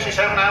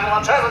 67 and a half and a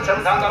month, $7,000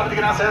 big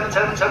enough, 7,000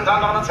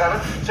 a month,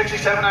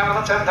 67 and a half and a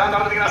month, $7,000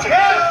 big enough,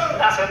 67,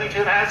 now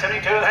 72 and a half,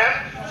 72 and a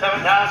half,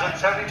 7,000,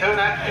 72 and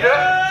a half, you do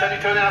it,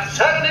 72 and a half,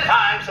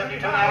 75,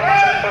 72 and a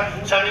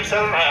half,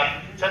 77 and a half,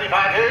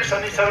 75 here,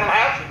 77 and a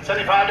half,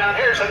 75 down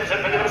here,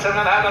 77, $7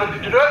 and a half,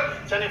 did you do it?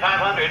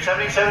 7,500,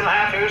 77 and a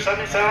half here,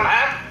 77 and a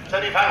half,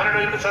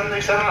 7,500,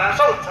 77 and a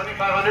half, so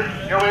 7,500,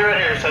 your way right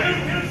here,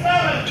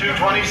 227.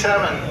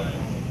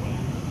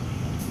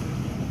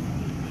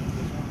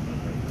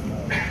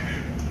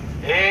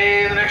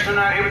 Hey, the next one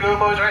right here we go,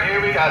 boys. Right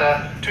here we got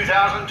a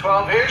 2012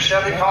 here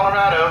Chevy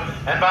Colorado,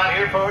 and by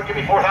here forward, give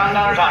me $4,000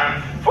 on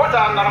him.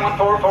 $4,000 on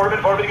 4, bid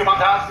 1,000,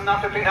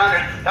 not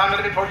 1,500. Down to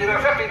the bid 4, you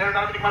got $1,500,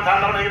 not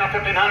 1,000, bid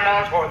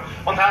 $1,500 for it.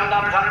 $1,000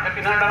 on $1,500,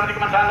 bid 1,000, bid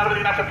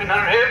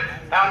 $1,500 here.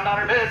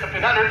 $1,000 bid,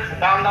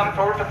 $1,500, $1,000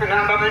 for $1,500,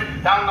 $1,000 on it,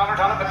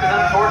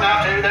 $1,500 for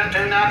now 2, then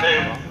 2, now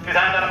 2. $2,000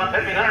 a month,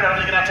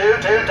 $1,500, bid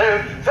 2, 2,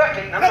 2.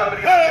 $1,500,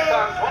 bid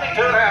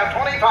 22 and a half,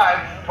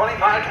 25,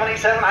 25,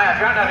 27 and a half.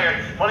 You're on down here.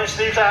 20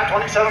 Steve's out,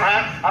 27 and a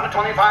half. I'm at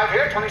 25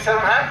 here, 27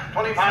 and a half.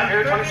 25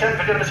 here, 27,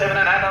 57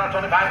 and a half.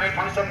 25 here,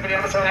 27, 57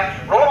 and a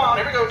half. Roll on,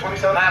 here we go.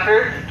 27 and a half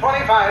here.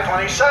 25,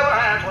 27 and a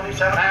half.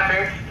 27 and a half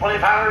here.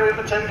 25,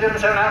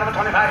 57 and a half.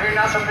 25 here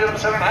now,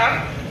 77 and a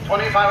half.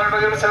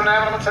 25, 7 and a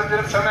half.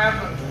 77 and a half.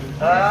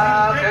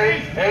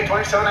 Okay, hey,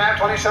 27 and a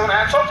half, 27 and a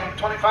half. So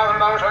 $2,500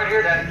 right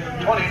here then.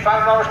 $2,500,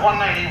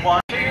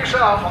 $191.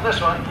 Yourself on this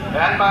one,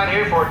 and mine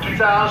here for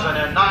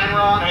 2009.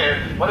 We're on here.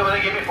 What do they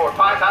give me for?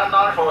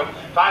 $5,000 for it.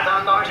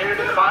 $5,000 here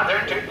to the 5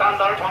 there, $2,000,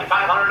 $2,500,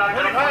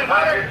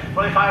 $25 here,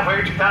 25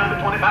 here, $2,000 to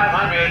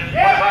 $2,500.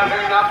 25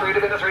 here now, 3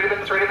 to bid, 3 to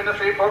bid, 3 to bid,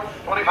 3 for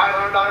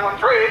 $2,500 1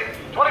 3.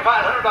 $2,500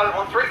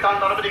 1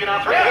 $3,000 bidding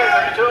out 3 here,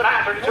 32 and a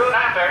half, 32 and a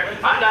half there.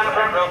 I'm down the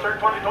front row, 20,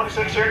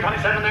 26 here,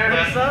 27 there,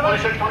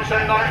 26,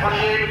 27,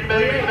 $28,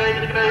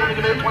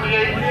 28, 27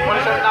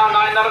 now,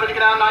 $9 bidding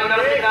out, $9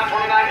 bidding out,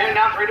 29 here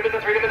now, 3 to bid,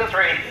 3 to bid,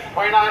 3.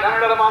 $2,900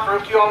 a month,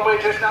 roof to you all the way,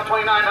 just now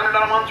 $2,900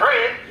 a month, 3.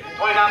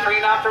 29,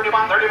 3 now,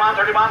 31, 31,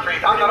 31,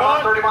 3,000 a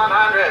month,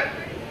 3,100.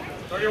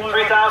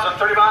 3,000,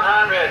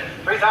 3,100,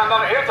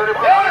 $3,000 here,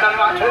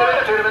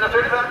 3,100, 2 to bid, 2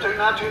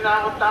 now, 2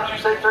 now, what you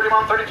say,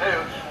 31, 32,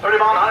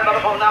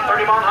 $3,100 phone now,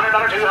 $3,100,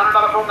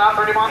 $200 phone now,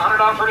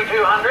 $3,100,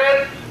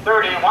 3,200,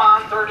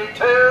 31,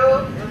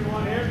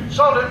 32,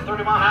 sold it,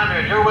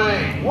 3,100, your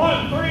way.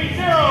 130.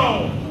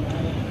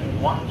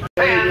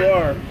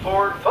 110,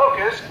 Ford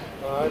Focus,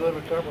 I live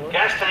in Cumberland.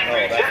 gas tank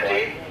reads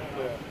empty.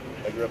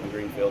 I grew up in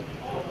Greenfield.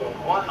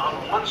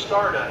 One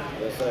star done.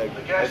 The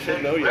gas I should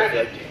tank know you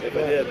ready. if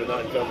I did, but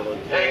not in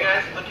Cumberland. Hey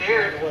guys, look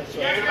here.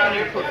 Here's about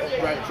here.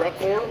 Right truck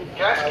for him?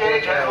 Gas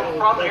gauge has a little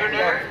problem here and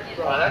there.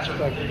 That's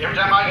what, every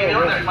time I get in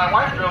there, my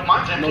wife drove,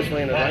 mine's empty.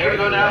 Here we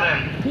go now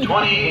then.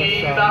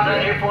 20 about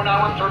right here, 4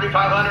 now,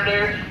 3,500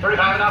 there.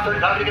 35 now,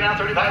 35 to get out,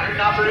 35 here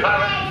now,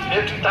 35.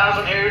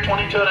 2,000 here,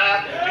 22 and a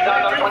half.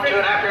 2,000, 22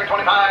 and a half here,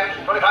 25.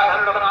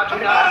 2,500 now, 2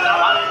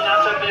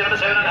 now,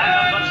 7 and a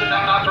half. Sit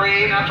down now,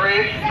 3, now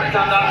 3. 3,000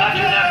 now,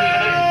 2 and a half.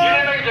 You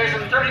didn't make it,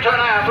 Jason. 32 and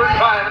a half,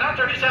 35, and now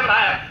 37 and a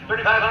half.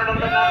 3,500 on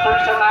the now,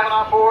 37 and a half, and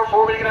now 4.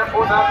 4 we get out,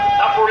 4,000.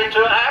 Now 42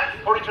 and a half,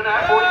 42 and a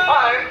half,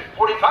 45,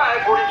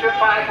 45, 42 and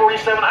 5,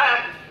 47 and a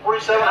half.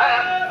 47 and a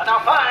half, and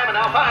now 5, and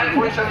now 5,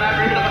 47 and a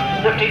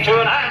half, 52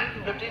 and a half,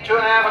 52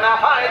 and a half, and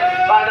now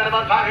 5, 5 and a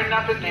month, 5 here,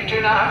 now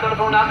 52 now, half on the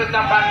phone, now 5, 7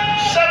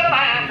 and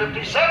a half,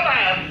 57 and a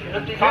half,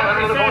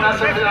 5,500 on the phone, now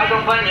 7, I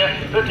don't blame you,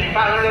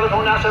 5,500 on the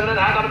phone, now 7 and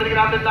a half, I'm going to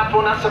get out, now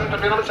 4, now 7, 7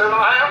 and a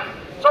half,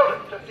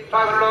 sold it,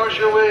 $5,500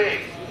 your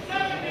way.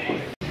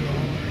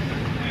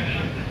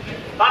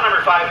 My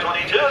number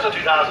 522 is a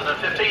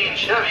 2015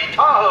 Chevy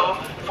Tahoe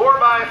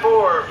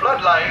 4x4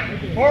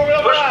 floodlight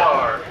push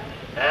bar.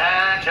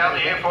 And tell me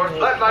here for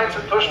floodlights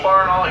and push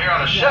bar and all here on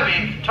a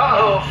Chevy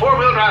Tahoe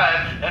 4-wheel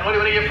drive. And what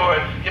do you get for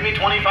it? Give me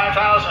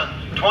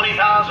 $25,000,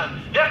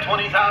 $20,000. Yeah,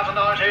 $20,000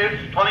 here.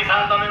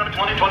 $20,000 number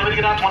 20. 20 we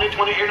get out 20.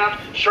 20 here now.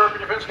 Sharpen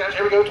your pencil, guys.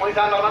 Here we go.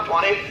 $20,000 on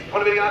 20.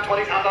 20 we get out $20,000.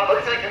 What are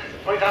you thinking?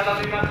 $20,000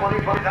 we get out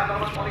 20. $20,000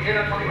 on 20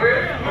 here. Now 20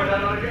 here.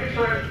 $20,000 here,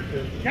 sir.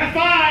 Got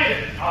 5.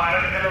 Oh, I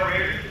don't get over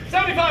here.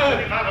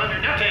 7,500.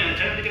 7,500. Now 10.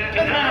 10 to get out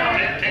 10.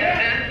 10. 10.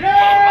 10.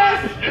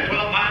 Yes. 12,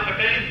 5,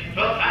 15. 12,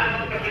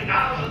 5,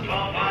 15,000.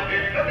 12, 5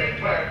 here.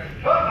 15, 12. 12,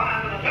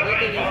 5,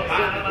 15. 12,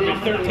 5, 15.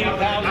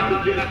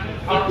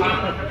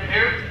 13,000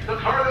 here. The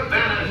car that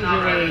Ben is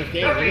now ready.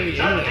 15, 17,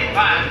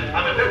 5.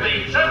 I'm at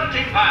 15,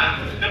 17,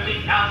 5.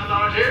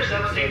 $15,000 here.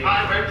 17,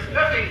 5 here.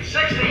 15,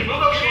 16.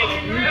 We'll go slow.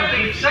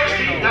 15,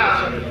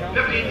 16,000.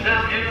 15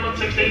 down here.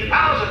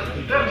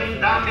 16,000. 15,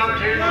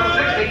 here, now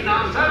 16,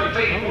 now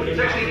 17,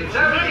 16 and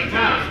 17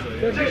 pounds.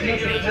 16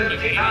 and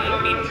 17 pounds,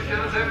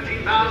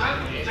 17,000.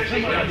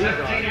 16 and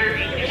 17 here,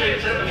 16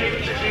 and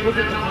 17, 16 and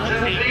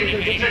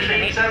 17,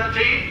 16 and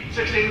 17,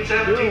 16 and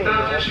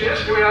 17,000.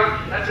 Yes, here we are.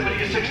 That's it, we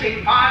get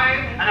 16 5,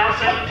 and now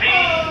 17,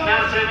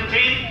 now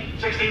 17.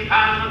 16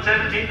 pounds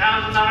and $17,000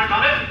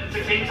 on it.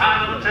 16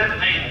 pounds and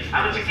 17.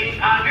 I'm at 16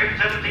 pounds here,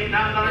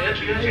 $17,000.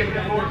 Get you get you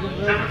for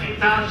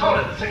 17,000. Sold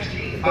it.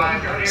 16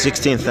 5.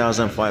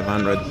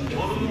 16,500.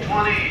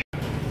 20.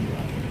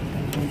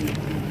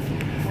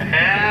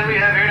 And we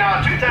have here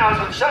now a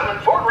 2007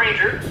 Ford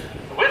Ranger.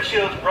 The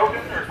windshield's broken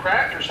or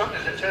cracked or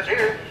something, as it says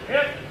here.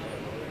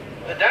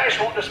 The dash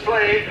won't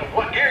display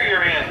what gear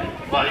you're in.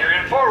 Well, you're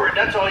in forward.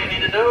 That's all you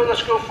need to know.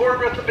 Let's go forward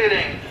with the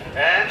bidding.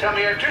 And tell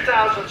me here,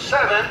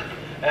 2007.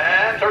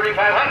 And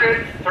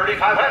 3,500,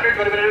 3,500,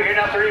 what are we going to do here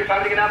now?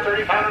 35 to get out,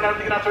 3,500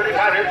 to get out,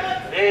 35 here.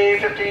 A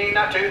 15,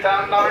 not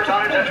 $2,000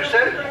 on it, is that you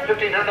said? $1,500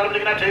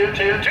 to get out, $2,000 on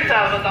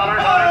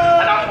it.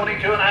 And now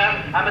 22 and a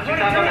half. I'm at $2,000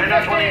 here,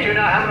 now 22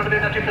 now. How much am I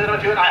doing now? 2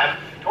 and a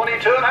half.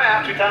 22 and a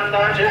half,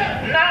 $2,000 here.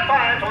 Not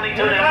 5,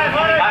 22 and a half,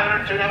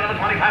 2,500,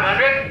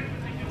 2,500.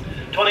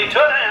 22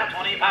 and a half,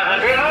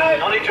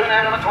 2,500. 22 and a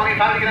half, I'm at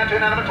 25 to get out, 2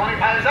 and a half,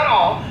 25. Is that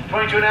all?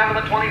 22 and a half, I'm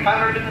at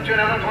 2,500, and 2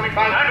 and a half,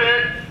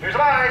 2,500. Here's a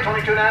buy,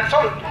 22 and a half,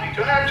 sold it.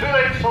 22 and a half, too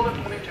late, sold it,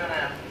 22 and a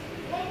half.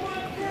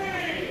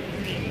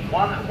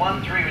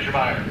 113 was your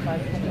buyer.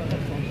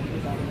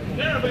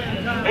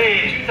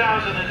 Hey,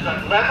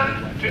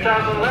 2011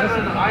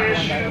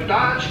 ISU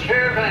Dodge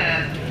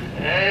Caravan.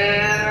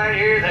 And right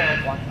here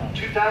then,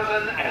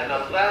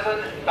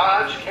 2011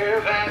 Dodge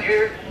Caravan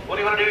here. What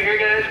do you want to do here,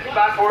 guys?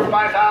 About for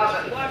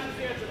 5,000.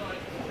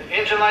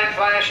 Engine light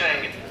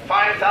flashing.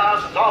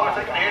 $5,000.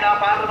 Thinking here now,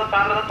 5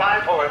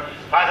 for it.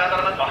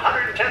 5,000,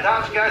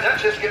 110,000, guys.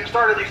 That's just getting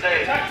started these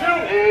days.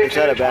 Is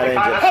that a bad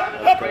engine?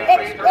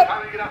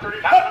 35,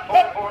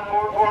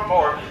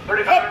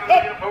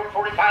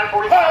 45,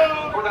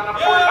 45, 45, now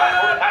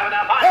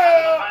 5,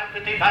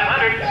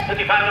 5,500,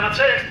 55 and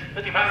 6,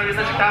 5,500 is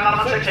the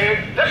 6,000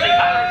 here,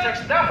 5,500,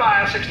 6, now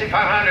 5,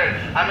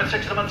 6,500. I'm at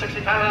 6 and I'm at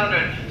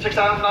 6,500, $6,000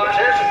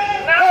 here,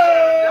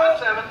 now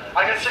 7.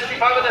 I got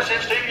 65 of this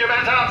in, Steve, your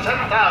man's out,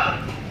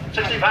 7,000.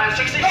 65,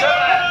 67,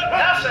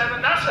 now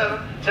 7, now 7.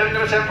 7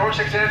 to 7, 4,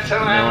 6, 7,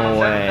 7, No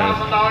way.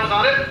 $7,000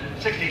 on it.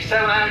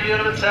 67, I'm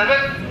unit at 7.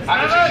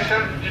 I'm at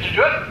 67. Did you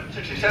do it?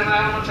 67,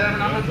 I'm at 7.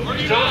 I'm at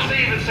still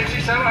Steve at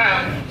 67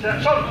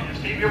 half. So,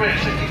 Steve, you're way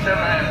 67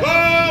 half.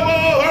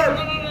 Whoa,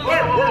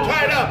 we're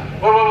tied up.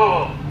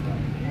 Whoa.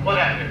 What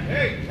happened?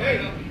 Hey,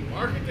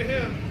 mark it to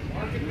him.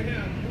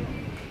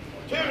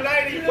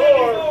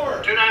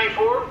 294.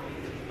 294?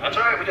 That's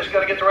all right. We just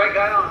got to get the right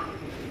guy on.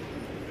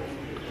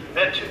 We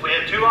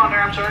had 2 on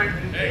there, I'm sorry.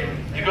 Hey.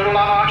 You go to a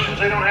lot of auctions,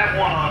 they don't have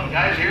 1 on.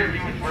 Guys, here,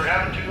 we're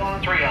having 2 on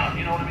and 3 on.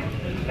 You know what I mean?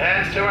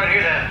 And still right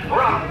here then.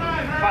 We're on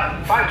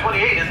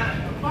 528, isn't it?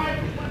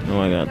 Oh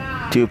my god.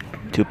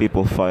 Two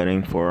people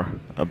fighting for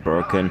a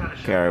broken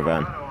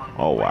caravan.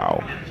 Oh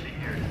wow.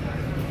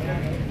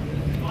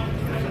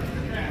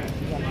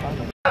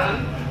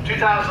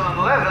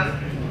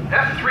 2011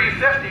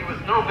 F350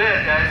 with no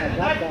bed, guys.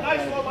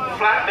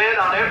 Flat bed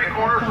on every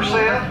corner for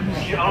sale.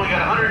 You only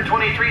got $123,000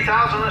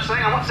 in this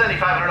thing. I want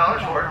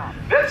 $7,500 for it.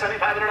 Bid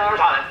 $7,500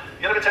 on it.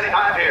 You look at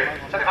 75 here.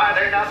 75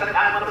 there, now 75,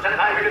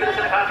 175 here,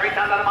 75, 3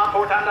 times out of month,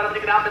 4 times out of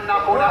month,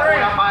 now 4, now 4,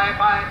 now 5,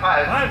 5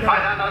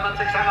 times out of month,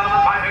 6 times out of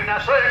month, 5 here, now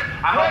 6.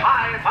 I'm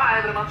at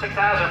 5 in a month,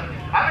 6,000.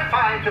 I'm at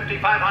 5,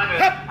 5,500.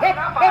 I'm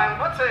at 5,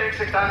 month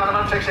 6, 6 times out of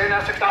month, 6 here,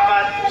 now 6 down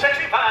 5,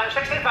 65,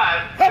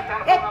 65. 6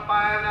 down 4, now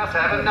 5, now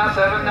 7, now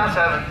 7, now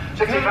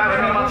 7. 65 here,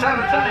 now 7,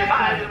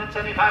 75,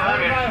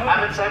 7,500.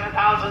 I'm at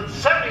 7,000,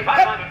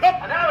 7,500.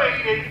 And now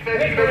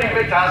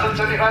 8,000,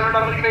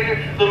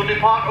 7,500. Little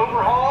DuPont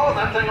overhaul,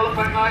 that thing will look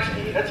like nice.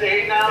 That's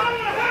 8 now.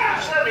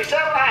 77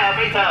 and a half,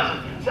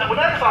 8,000. So, well,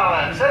 that's all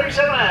that.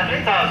 77 and a half,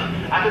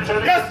 8,000. I'm at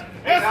 77.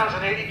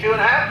 8,082 and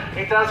a half,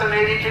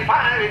 8,082,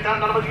 5,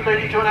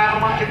 8,082 and a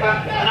half, 1, 2,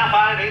 5, and now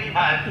 5,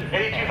 85,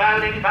 82,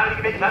 5,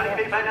 85, 85,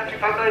 85, now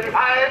 2, 5,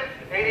 85,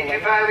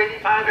 82, 5,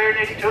 85,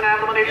 82 and a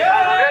half,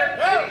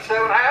 8,500, 87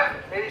 and a half,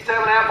 87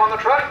 and a half on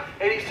the truck,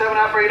 87 and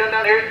a half for 8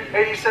 down here,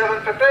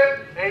 87.50,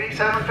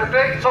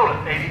 87.50, sold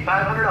it,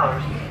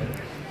 $8,500.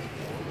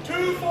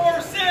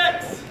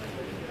 246.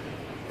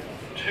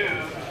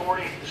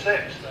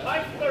 246.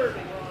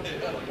 530.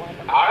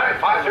 All right,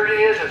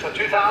 530 is. It's a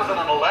 2011,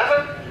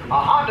 a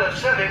Honda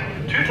Civic,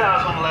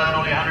 2011,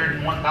 only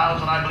 101,000,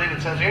 I believe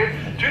it says here.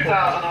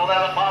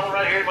 2011 model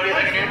right here. What do you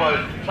think, boys?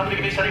 Somebody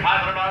give me $7,500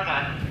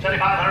 now.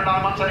 $7,500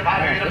 a month, 75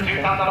 here. You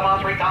know, $2,000 a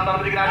month, $3,000 a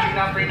month.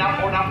 Now 3, now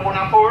 4, now 4,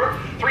 now 4.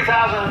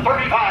 3,035.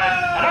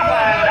 And now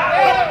 5,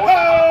 now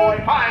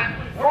 4,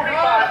 45. 45.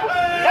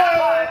 Now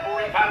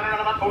 5,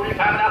 4,500 a month, 45.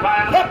 Now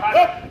 5, now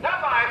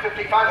 5,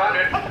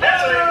 5,500.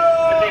 That's it.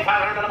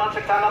 5,500 a month,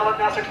 6,000 a month,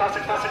 now 6, now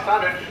 6, now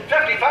 600.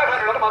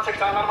 5,500 a month,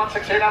 6,000 a month,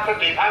 6 here, now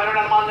 5,500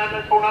 a month,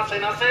 now 4, now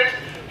 6, now 6.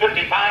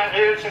 55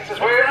 here, 6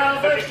 is where?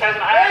 57 and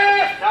a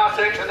half. Now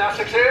 6, and now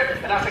 6 here,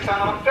 and now 6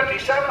 down on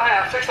 57 and a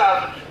half,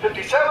 6,000.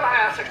 57 and a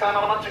half, 6 down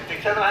on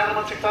 67 and a half,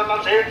 and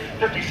 6,000 here.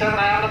 57 and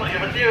a half,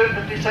 here with you.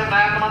 57 and a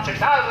half, and 6,000.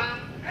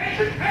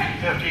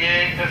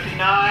 58,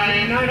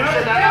 59, and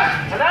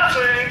now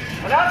 6,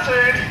 and now 6,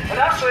 and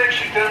now 6,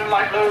 she can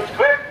light loads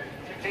quick.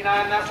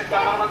 69, now 6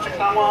 down on 6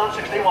 down 1,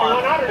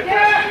 61,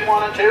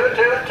 61 and 2,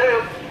 2 and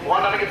 2.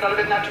 1 down to get out of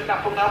it now, 2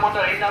 now, 4 now, 1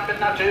 down, 8 now, bid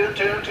now, 2,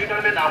 2, 2 down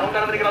to bid now, 1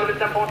 down to get out of it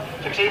now, 4,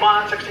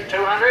 61,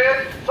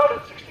 6,200, sold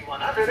it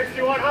 6,100,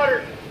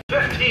 6,100.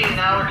 15,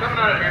 now we're coming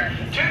out of here,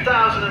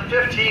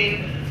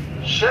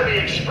 2015 Chevy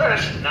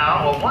Express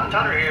now, a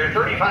 1-tonner here,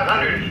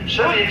 3,500,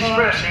 Chevy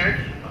Express here,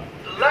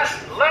 less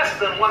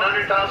than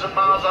 100,000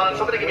 miles on it,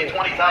 somebody give me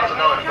 $20,000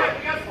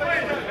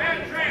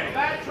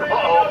 for it.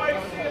 Uh-oh.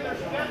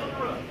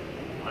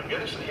 My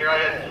goodness, and here I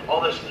had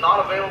all this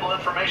not available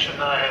information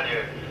that I had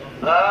here.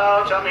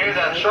 Oh, tell me here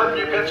that. Sharpen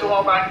your pencil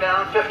all back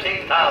down,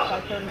 15,000.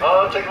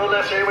 Oh, take a little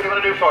less here. What do you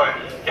want to do for it?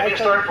 Give me a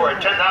start for it.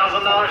 $10,000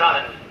 on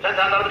it.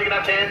 $10,000, you can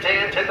have 10,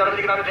 10, $10,000,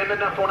 you can have 10, bid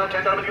now 4, now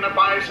 $10,000, you can have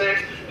 5,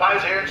 6,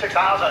 5's here, and 6,000.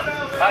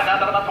 $5,000,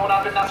 now 4,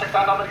 now bid now 6,000,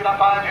 you can have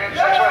 5 here, and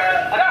 6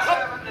 right. And now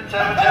 7, and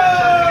 7, 7,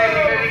 7, 8,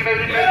 8, 8,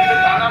 8, 8, 8,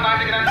 9, 9,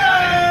 you can have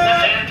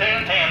 10,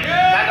 10, 10, 10.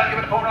 Now give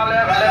it a 4, now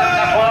 11,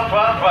 11, now 12,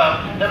 12,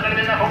 12. 11,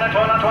 and now 4, now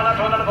 12, now 12, now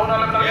 12, now 4, now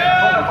 11,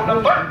 now 4,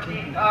 now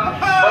 13,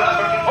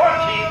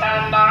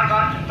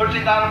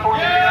 14,000,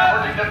 14,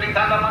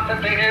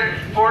 15 here,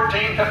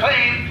 14,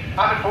 15.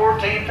 I'm at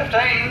 14,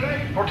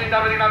 15. 14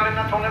 down, 15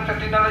 down,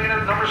 15 down, the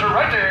numbers are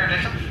right there,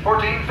 Jason.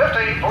 14,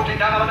 15, 14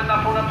 down, 11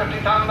 down, 14 down,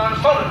 15,000 down,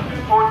 stolen.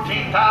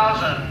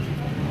 14,000.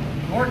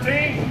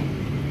 14.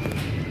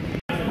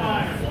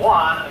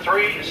 1,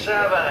 3,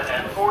 7,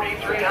 and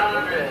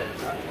 4,300.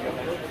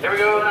 Here we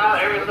go now.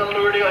 Here's the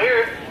lure deal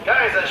here.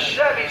 Guys, a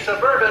Chevy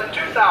Suburban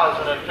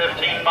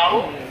 2015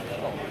 model.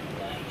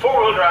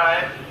 4-wheel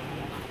drive.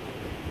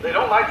 They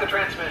don't like the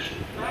transmission.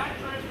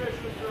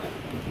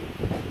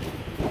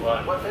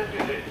 What did you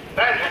do?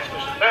 Bad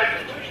transmission, bad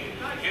transmission.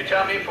 You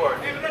tell me for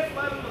it.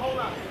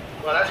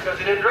 Well, that's because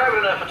he didn't drive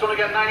it enough. It's only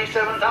got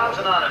 97,000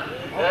 on it.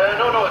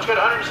 No, it's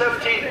got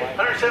 117.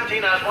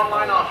 117 has one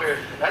line off here.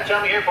 That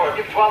tell me here for it.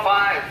 Give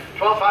 12.5.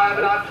 12.5,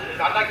 and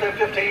I'd like to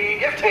have 15.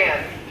 Give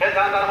 10. 10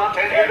 times out of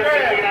 1, 10 here.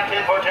 15, now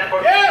 10 for 10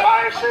 for 5, 6,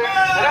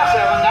 and now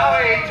 7. Now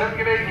 8. 7,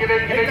 give 8, give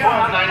 8, give 8. 1,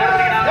 9. Now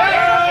 10, now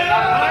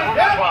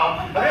 9,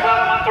 12.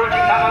 12, 13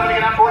 times out of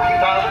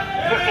 14,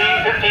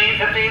 15,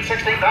 15,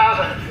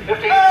 16,000. 15,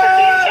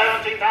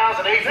 16,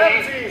 17,000.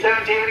 18,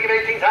 17, give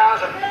 18,000.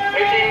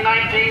 18,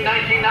 19,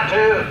 19, now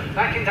 2.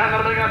 19 times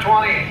out of 20.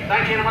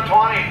 19 on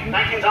 20.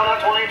 19 times out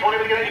of 20. 20,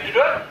 you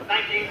do it.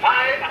 19, 5.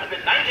 I've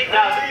been 19,000.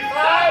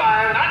 Now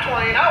 5, not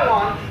 20,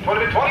 now 1.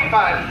 20,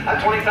 25.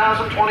 At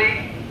 20,000,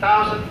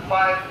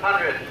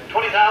 20,500.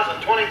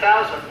 20,000,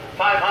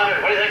 20,500.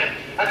 What are you thinking?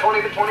 At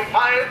 20 to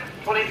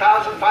 25,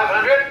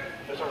 20,500.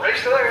 There's a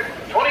race to there.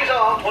 20's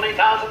all,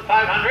 20,500.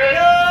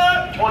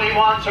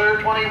 21,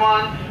 sir,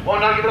 21.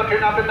 One, now give it up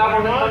here, now bid, now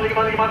more, now give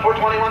on for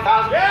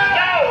 21,000.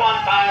 Now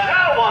 1, 5,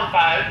 now 1,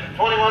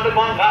 5. 21 bid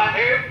 1, 5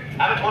 here.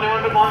 I'm a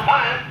 21 bid 1,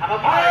 5. I'm a 5,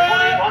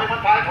 20,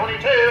 21, 5,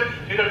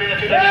 22. 2 to be a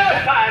 2 to be a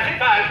 2, 5, 2,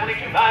 5,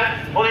 22,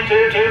 5,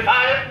 22, 2,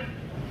 5.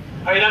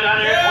 Are you done down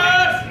here?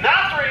 Yes. 20,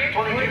 now 3,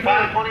 22,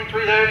 5,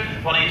 23 there.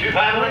 22,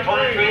 5,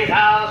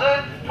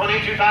 23,000.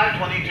 22, 5,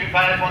 22,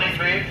 5,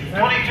 23.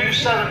 22,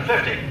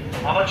 750.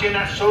 How much in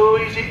that? So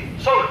easy.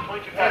 Sold it.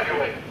 22, 5 your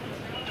way.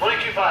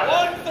 22, 5.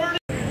 130.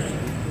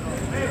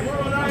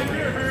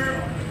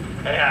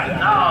 Yeah,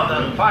 now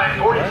the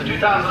 540 is a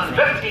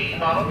 2015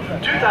 model.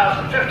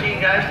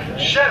 2015,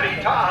 guys.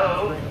 Chevy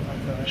Tahoe.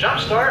 Jump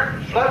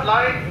start,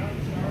 floodlight,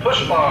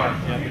 push bar.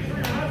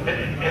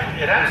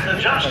 It has the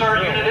jump start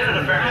unit in it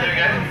apparently there,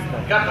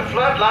 guys. Got the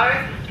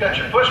floodlight, it's got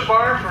your push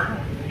bar for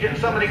getting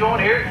somebody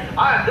going here.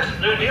 This is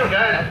a new deal,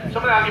 guys.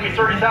 Somebody will give me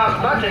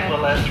 30,000, but I'll take a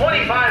little less.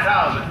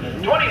 25,000.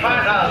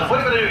 25,000. What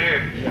are you going to do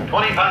here?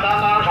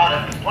 $25,000 on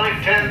it.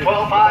 20, 10, 12,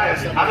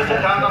 5. I'm at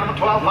 $10,000 on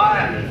it, 12,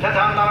 5.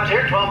 $10,000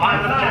 here, 12,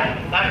 5 on it.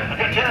 I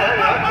got 10 ahead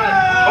of it.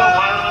 12,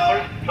 5 on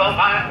it, 12,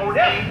 5,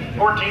 14,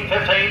 14,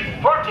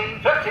 15,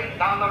 14, 15.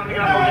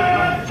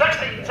 $14,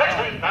 16,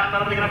 16.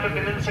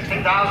 $15,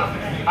 16,000.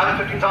 I'm at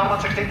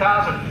 15,000,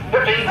 16,000. 15,000,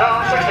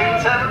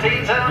 16,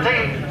 17,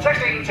 17.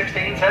 16,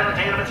 16,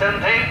 17. I'm at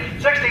 17.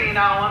 16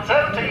 now on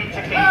 17, 16,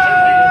 17,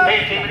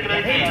 18,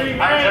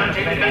 18. I'm at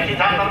 17, 18,000.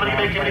 I'm going to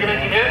give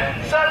 18 here.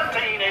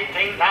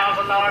 17, $18,000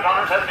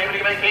 on 17,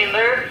 18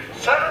 there.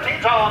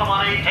 17's all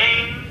on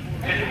 18.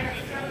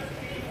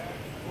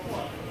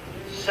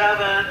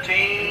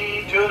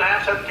 17, 2 and a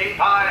half, 17,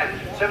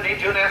 5. 17,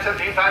 2 and a half,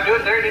 17, 5. Do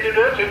it there, did you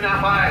do it? 2 now,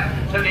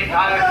 5. 17,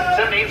 5.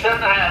 17, 7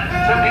 and a half.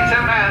 17,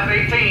 7 and a half.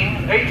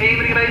 18. 18,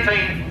 we give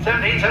 18.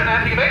 17, 7 and a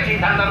half, we give 18.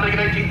 Times out, we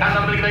give 18.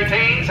 Times out, we give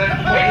 18.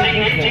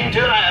 18,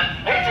 2 and a half.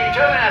 18,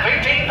 2 and a half.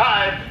 18,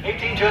 5.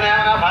 18, 2 and a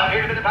half. Now 5.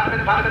 Here to bit, 5,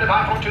 bit, 5, bit,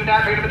 5. From 2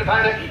 down, here to bit,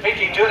 5.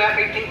 18, 2 and a half.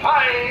 18,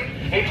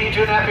 5. 18,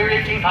 2 and a half. Here,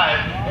 18,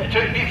 5.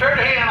 To be fair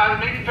to him, I would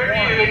make it fair to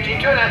you.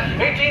 18, 2 and a half.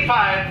 18,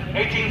 5.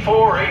 18,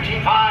 4.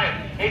 18,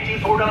 5.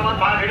 18.4 down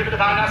on 5 here to 55,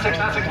 now 6,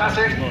 now 6, now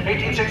 6,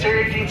 18.6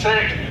 here,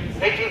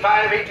 18.6,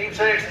 18.5, 18.6,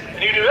 can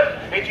you do it?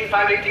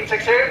 18.5,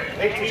 18.6 here,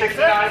 18.6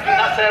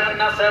 now 7,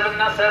 now 7,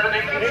 now 7,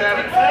 18.7,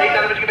 8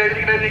 out of it,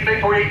 baby,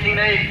 4,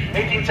 18.8,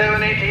 18.7,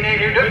 18.8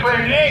 here, do it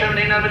quick,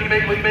 17 out of it,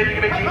 baby,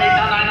 18.8,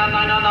 now 9, now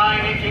 9, now 9,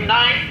 18.9,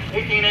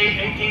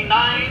 18.8,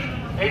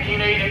 18.9,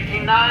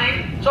 18.8,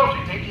 18.9, so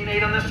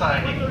 18.8 on this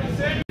side.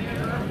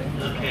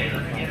 Okay, let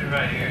me get it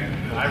right here.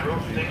 I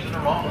wrote things in the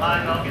wrong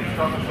line, I'll get in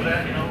trouble for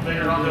that, you know,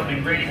 later on they'll be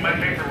grading my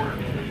paperwork.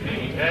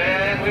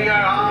 And we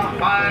are on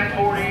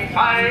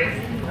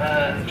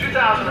 545,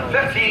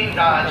 2015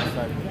 Dodge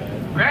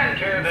Grand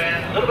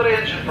Caravan, a little bit of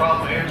engine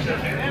problem here, it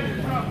says here.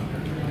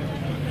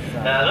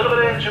 A little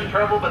bit of engine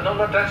trouble, but don't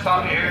let that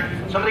stop you here.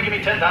 Somebody give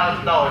me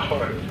 $10,000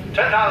 for it.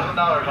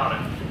 $10,000 on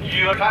it.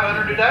 You want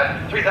 500 do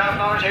that?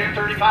 $3,000 here,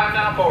 35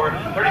 now forward.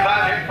 35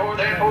 here, forward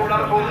there, forward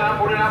down, 40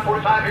 down, 40 down,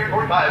 45 here,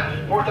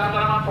 45.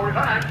 4,000 on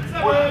 45.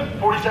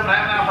 47 and a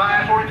half now,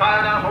 5,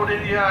 45 now,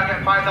 40. Yeah, I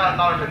got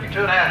 $5,000, 52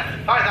 and a half.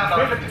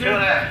 $5,000, 52 and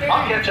a half.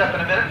 I'll catch up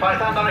in a minute.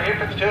 $5,000 here,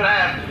 52 and a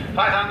half.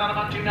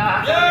 $5,000 on 2 now.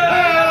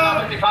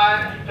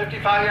 55.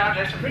 55 yeah,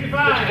 Jason. 50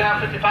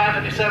 down,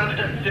 55,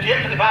 57. Did you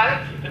hit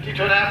 55? 52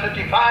 and a half,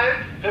 55.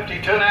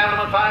 52 and a half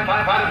on 5, 5,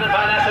 5, 5,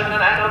 now 7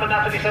 and a half, 11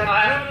 now, 57 and a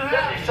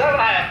half. 57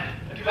 and a half.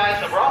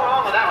 55, so we're all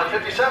wrong with that one.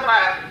 57 and a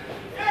half.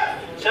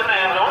 7 and a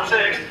half, and on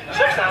 6.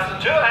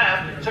 6,000, 2 and a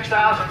half.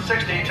 6,000,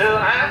 62 and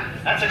a half.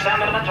 That's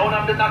 6,000, 11, 12,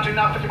 now, now 2,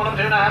 now 51,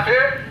 2 and a half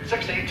here.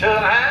 62 and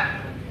a half.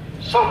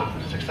 Sold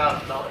it,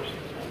 $6,000.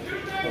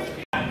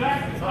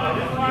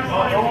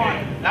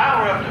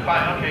 Now we're up to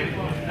 5, okay.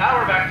 Now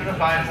we're back to the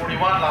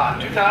 541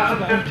 lot.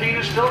 2015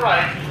 is still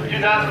right.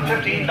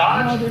 2015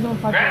 Dodge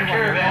Grand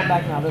Caravan,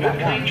 good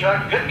clean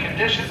truck, good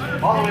condition,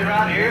 all the way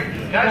around here.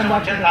 Guys, I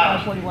want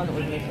 $10,000.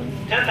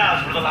 $10,000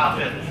 for the little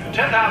outfit.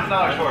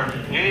 $10,000 for it.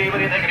 Hey, what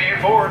are you thinking here?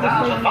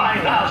 4,000,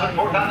 5,000,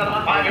 4,000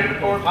 on 5 here,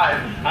 4,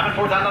 5. I'm at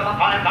 4,000 on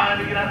 5, 5,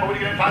 you get at 4, you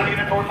get at 5, you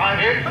get at 4, 5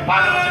 here, 5 on 6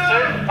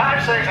 here,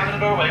 5, 6, I'm in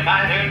the doorway,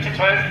 5 here, 6,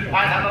 5,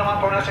 5,000 on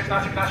 4, now 6,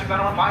 now 6, now 6,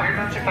 now 5 here,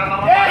 now 6,000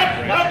 on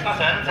 5, now 6, now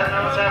 7, 7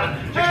 on 7,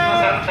 6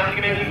 now 7, 7,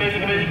 give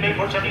me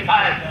 475,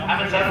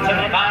 I'm at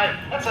 775,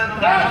 that's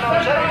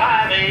 $7,000,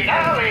 75, 8,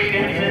 now 8,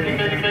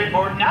 80,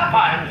 4, now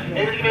 5,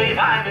 80, give me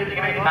 5, 80,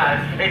 give me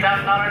 5,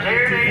 $8,000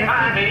 here,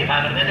 85,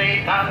 85, and then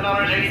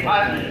 $8,000,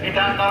 85,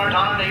 $8,000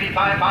 on 85,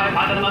 5,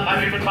 5 on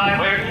 5 here, 5,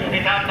 where,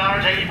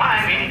 $8,000,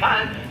 85,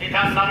 85,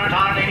 $8,000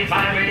 on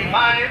 85,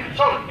 85,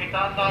 so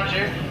 $8,000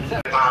 here,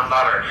 $7,000, I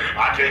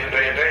tell you,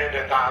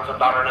 $10,000, I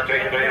tell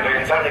you,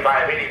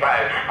 75,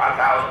 85,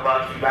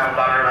 $1,000,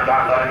 $2,000,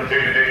 $1,000,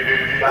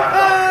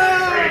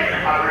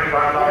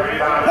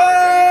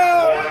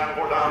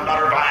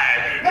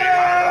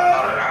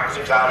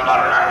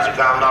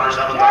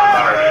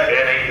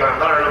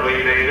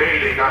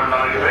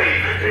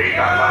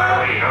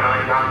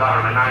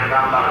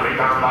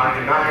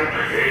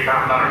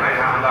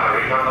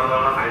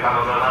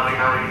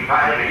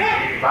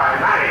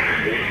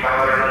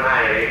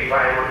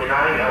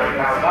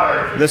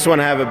 This one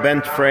have a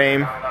bent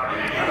frame,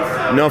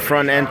 no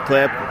front end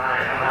clip,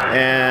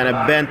 and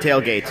a bent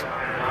tailgate.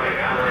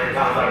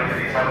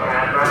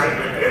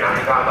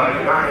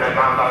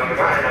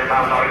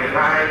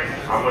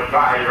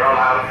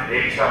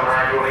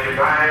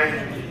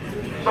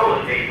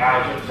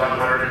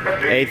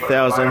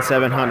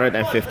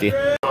 $8,750.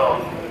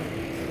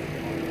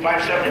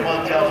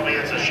 571 tells me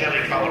it's a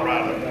Chevy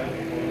Colorado.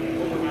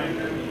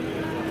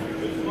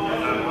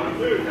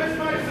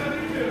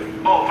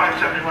 Oh,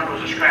 571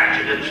 was a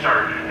scratch. It didn't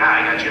start. Now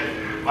I got you.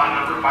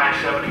 Lot number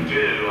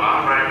 572.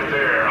 All right,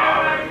 there.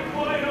 All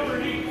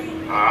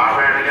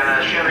right, I got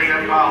a Chevy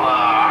Impala.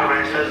 All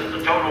right, says it's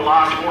a total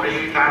loss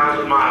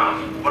 48,000 miles.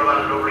 What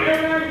about an overheat?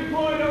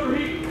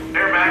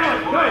 Airbags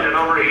deployed and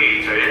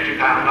overheat. So you $2,000,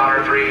 3.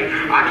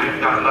 I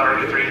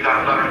 $2,000, get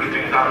 $3,000, get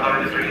 $2,000,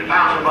 get $3,000,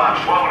 $12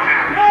 and a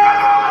half.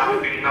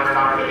 $1,500,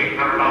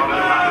 $1,500,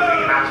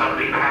 now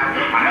 17 and a half.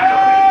 I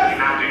have 17,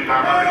 now $2,000,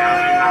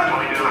 now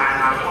 22 and a half,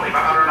 now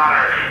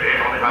 $2,500.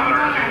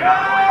 $2,500,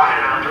 now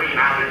 25, now 3,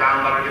 now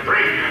 $2,000, get 3.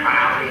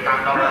 Now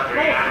 $3,000,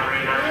 3, now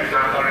 3, now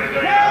 $2,000, get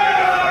 3,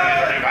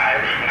 now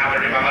 $35, now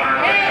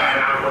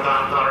 $3,500, now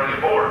 $4,000,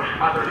 get 4.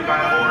 Now $35, 4,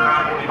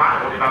 now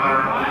 $45,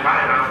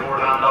 $4,500, now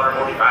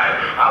 $4,000, 45.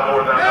 Now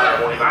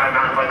 $4,000, 45,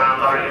 now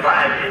 $5,000, get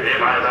 5.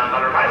 $5,000,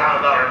 $5,000,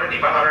 $5,000,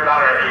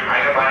 $5,500.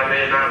 I got 5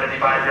 days, now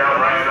 55, you're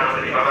all right, now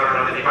 5,500,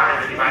 now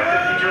 55, 55,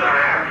 52 and a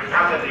half.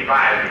 Now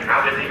 55,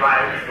 now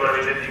 55, you want to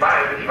be 55,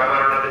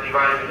 5,500, now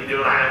 55, 52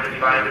 and a half,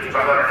 55,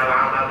 5,500,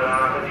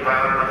 now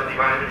 55, now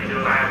 55, 52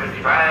 and a half,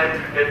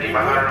 55, 5,500,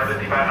 now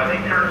 55, I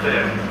think Kurt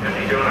said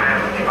 52 and a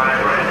half, 55,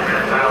 right,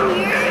 now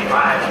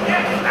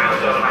 55, now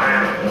 7 and a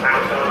half,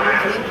 now 7 and a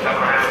half, 7 and a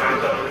half,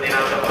 now 750,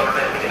 now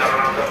 750, now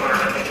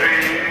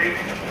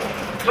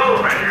 753.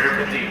 So right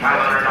here,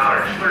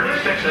 $5,500,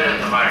 36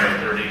 cents, the buyer,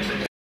 36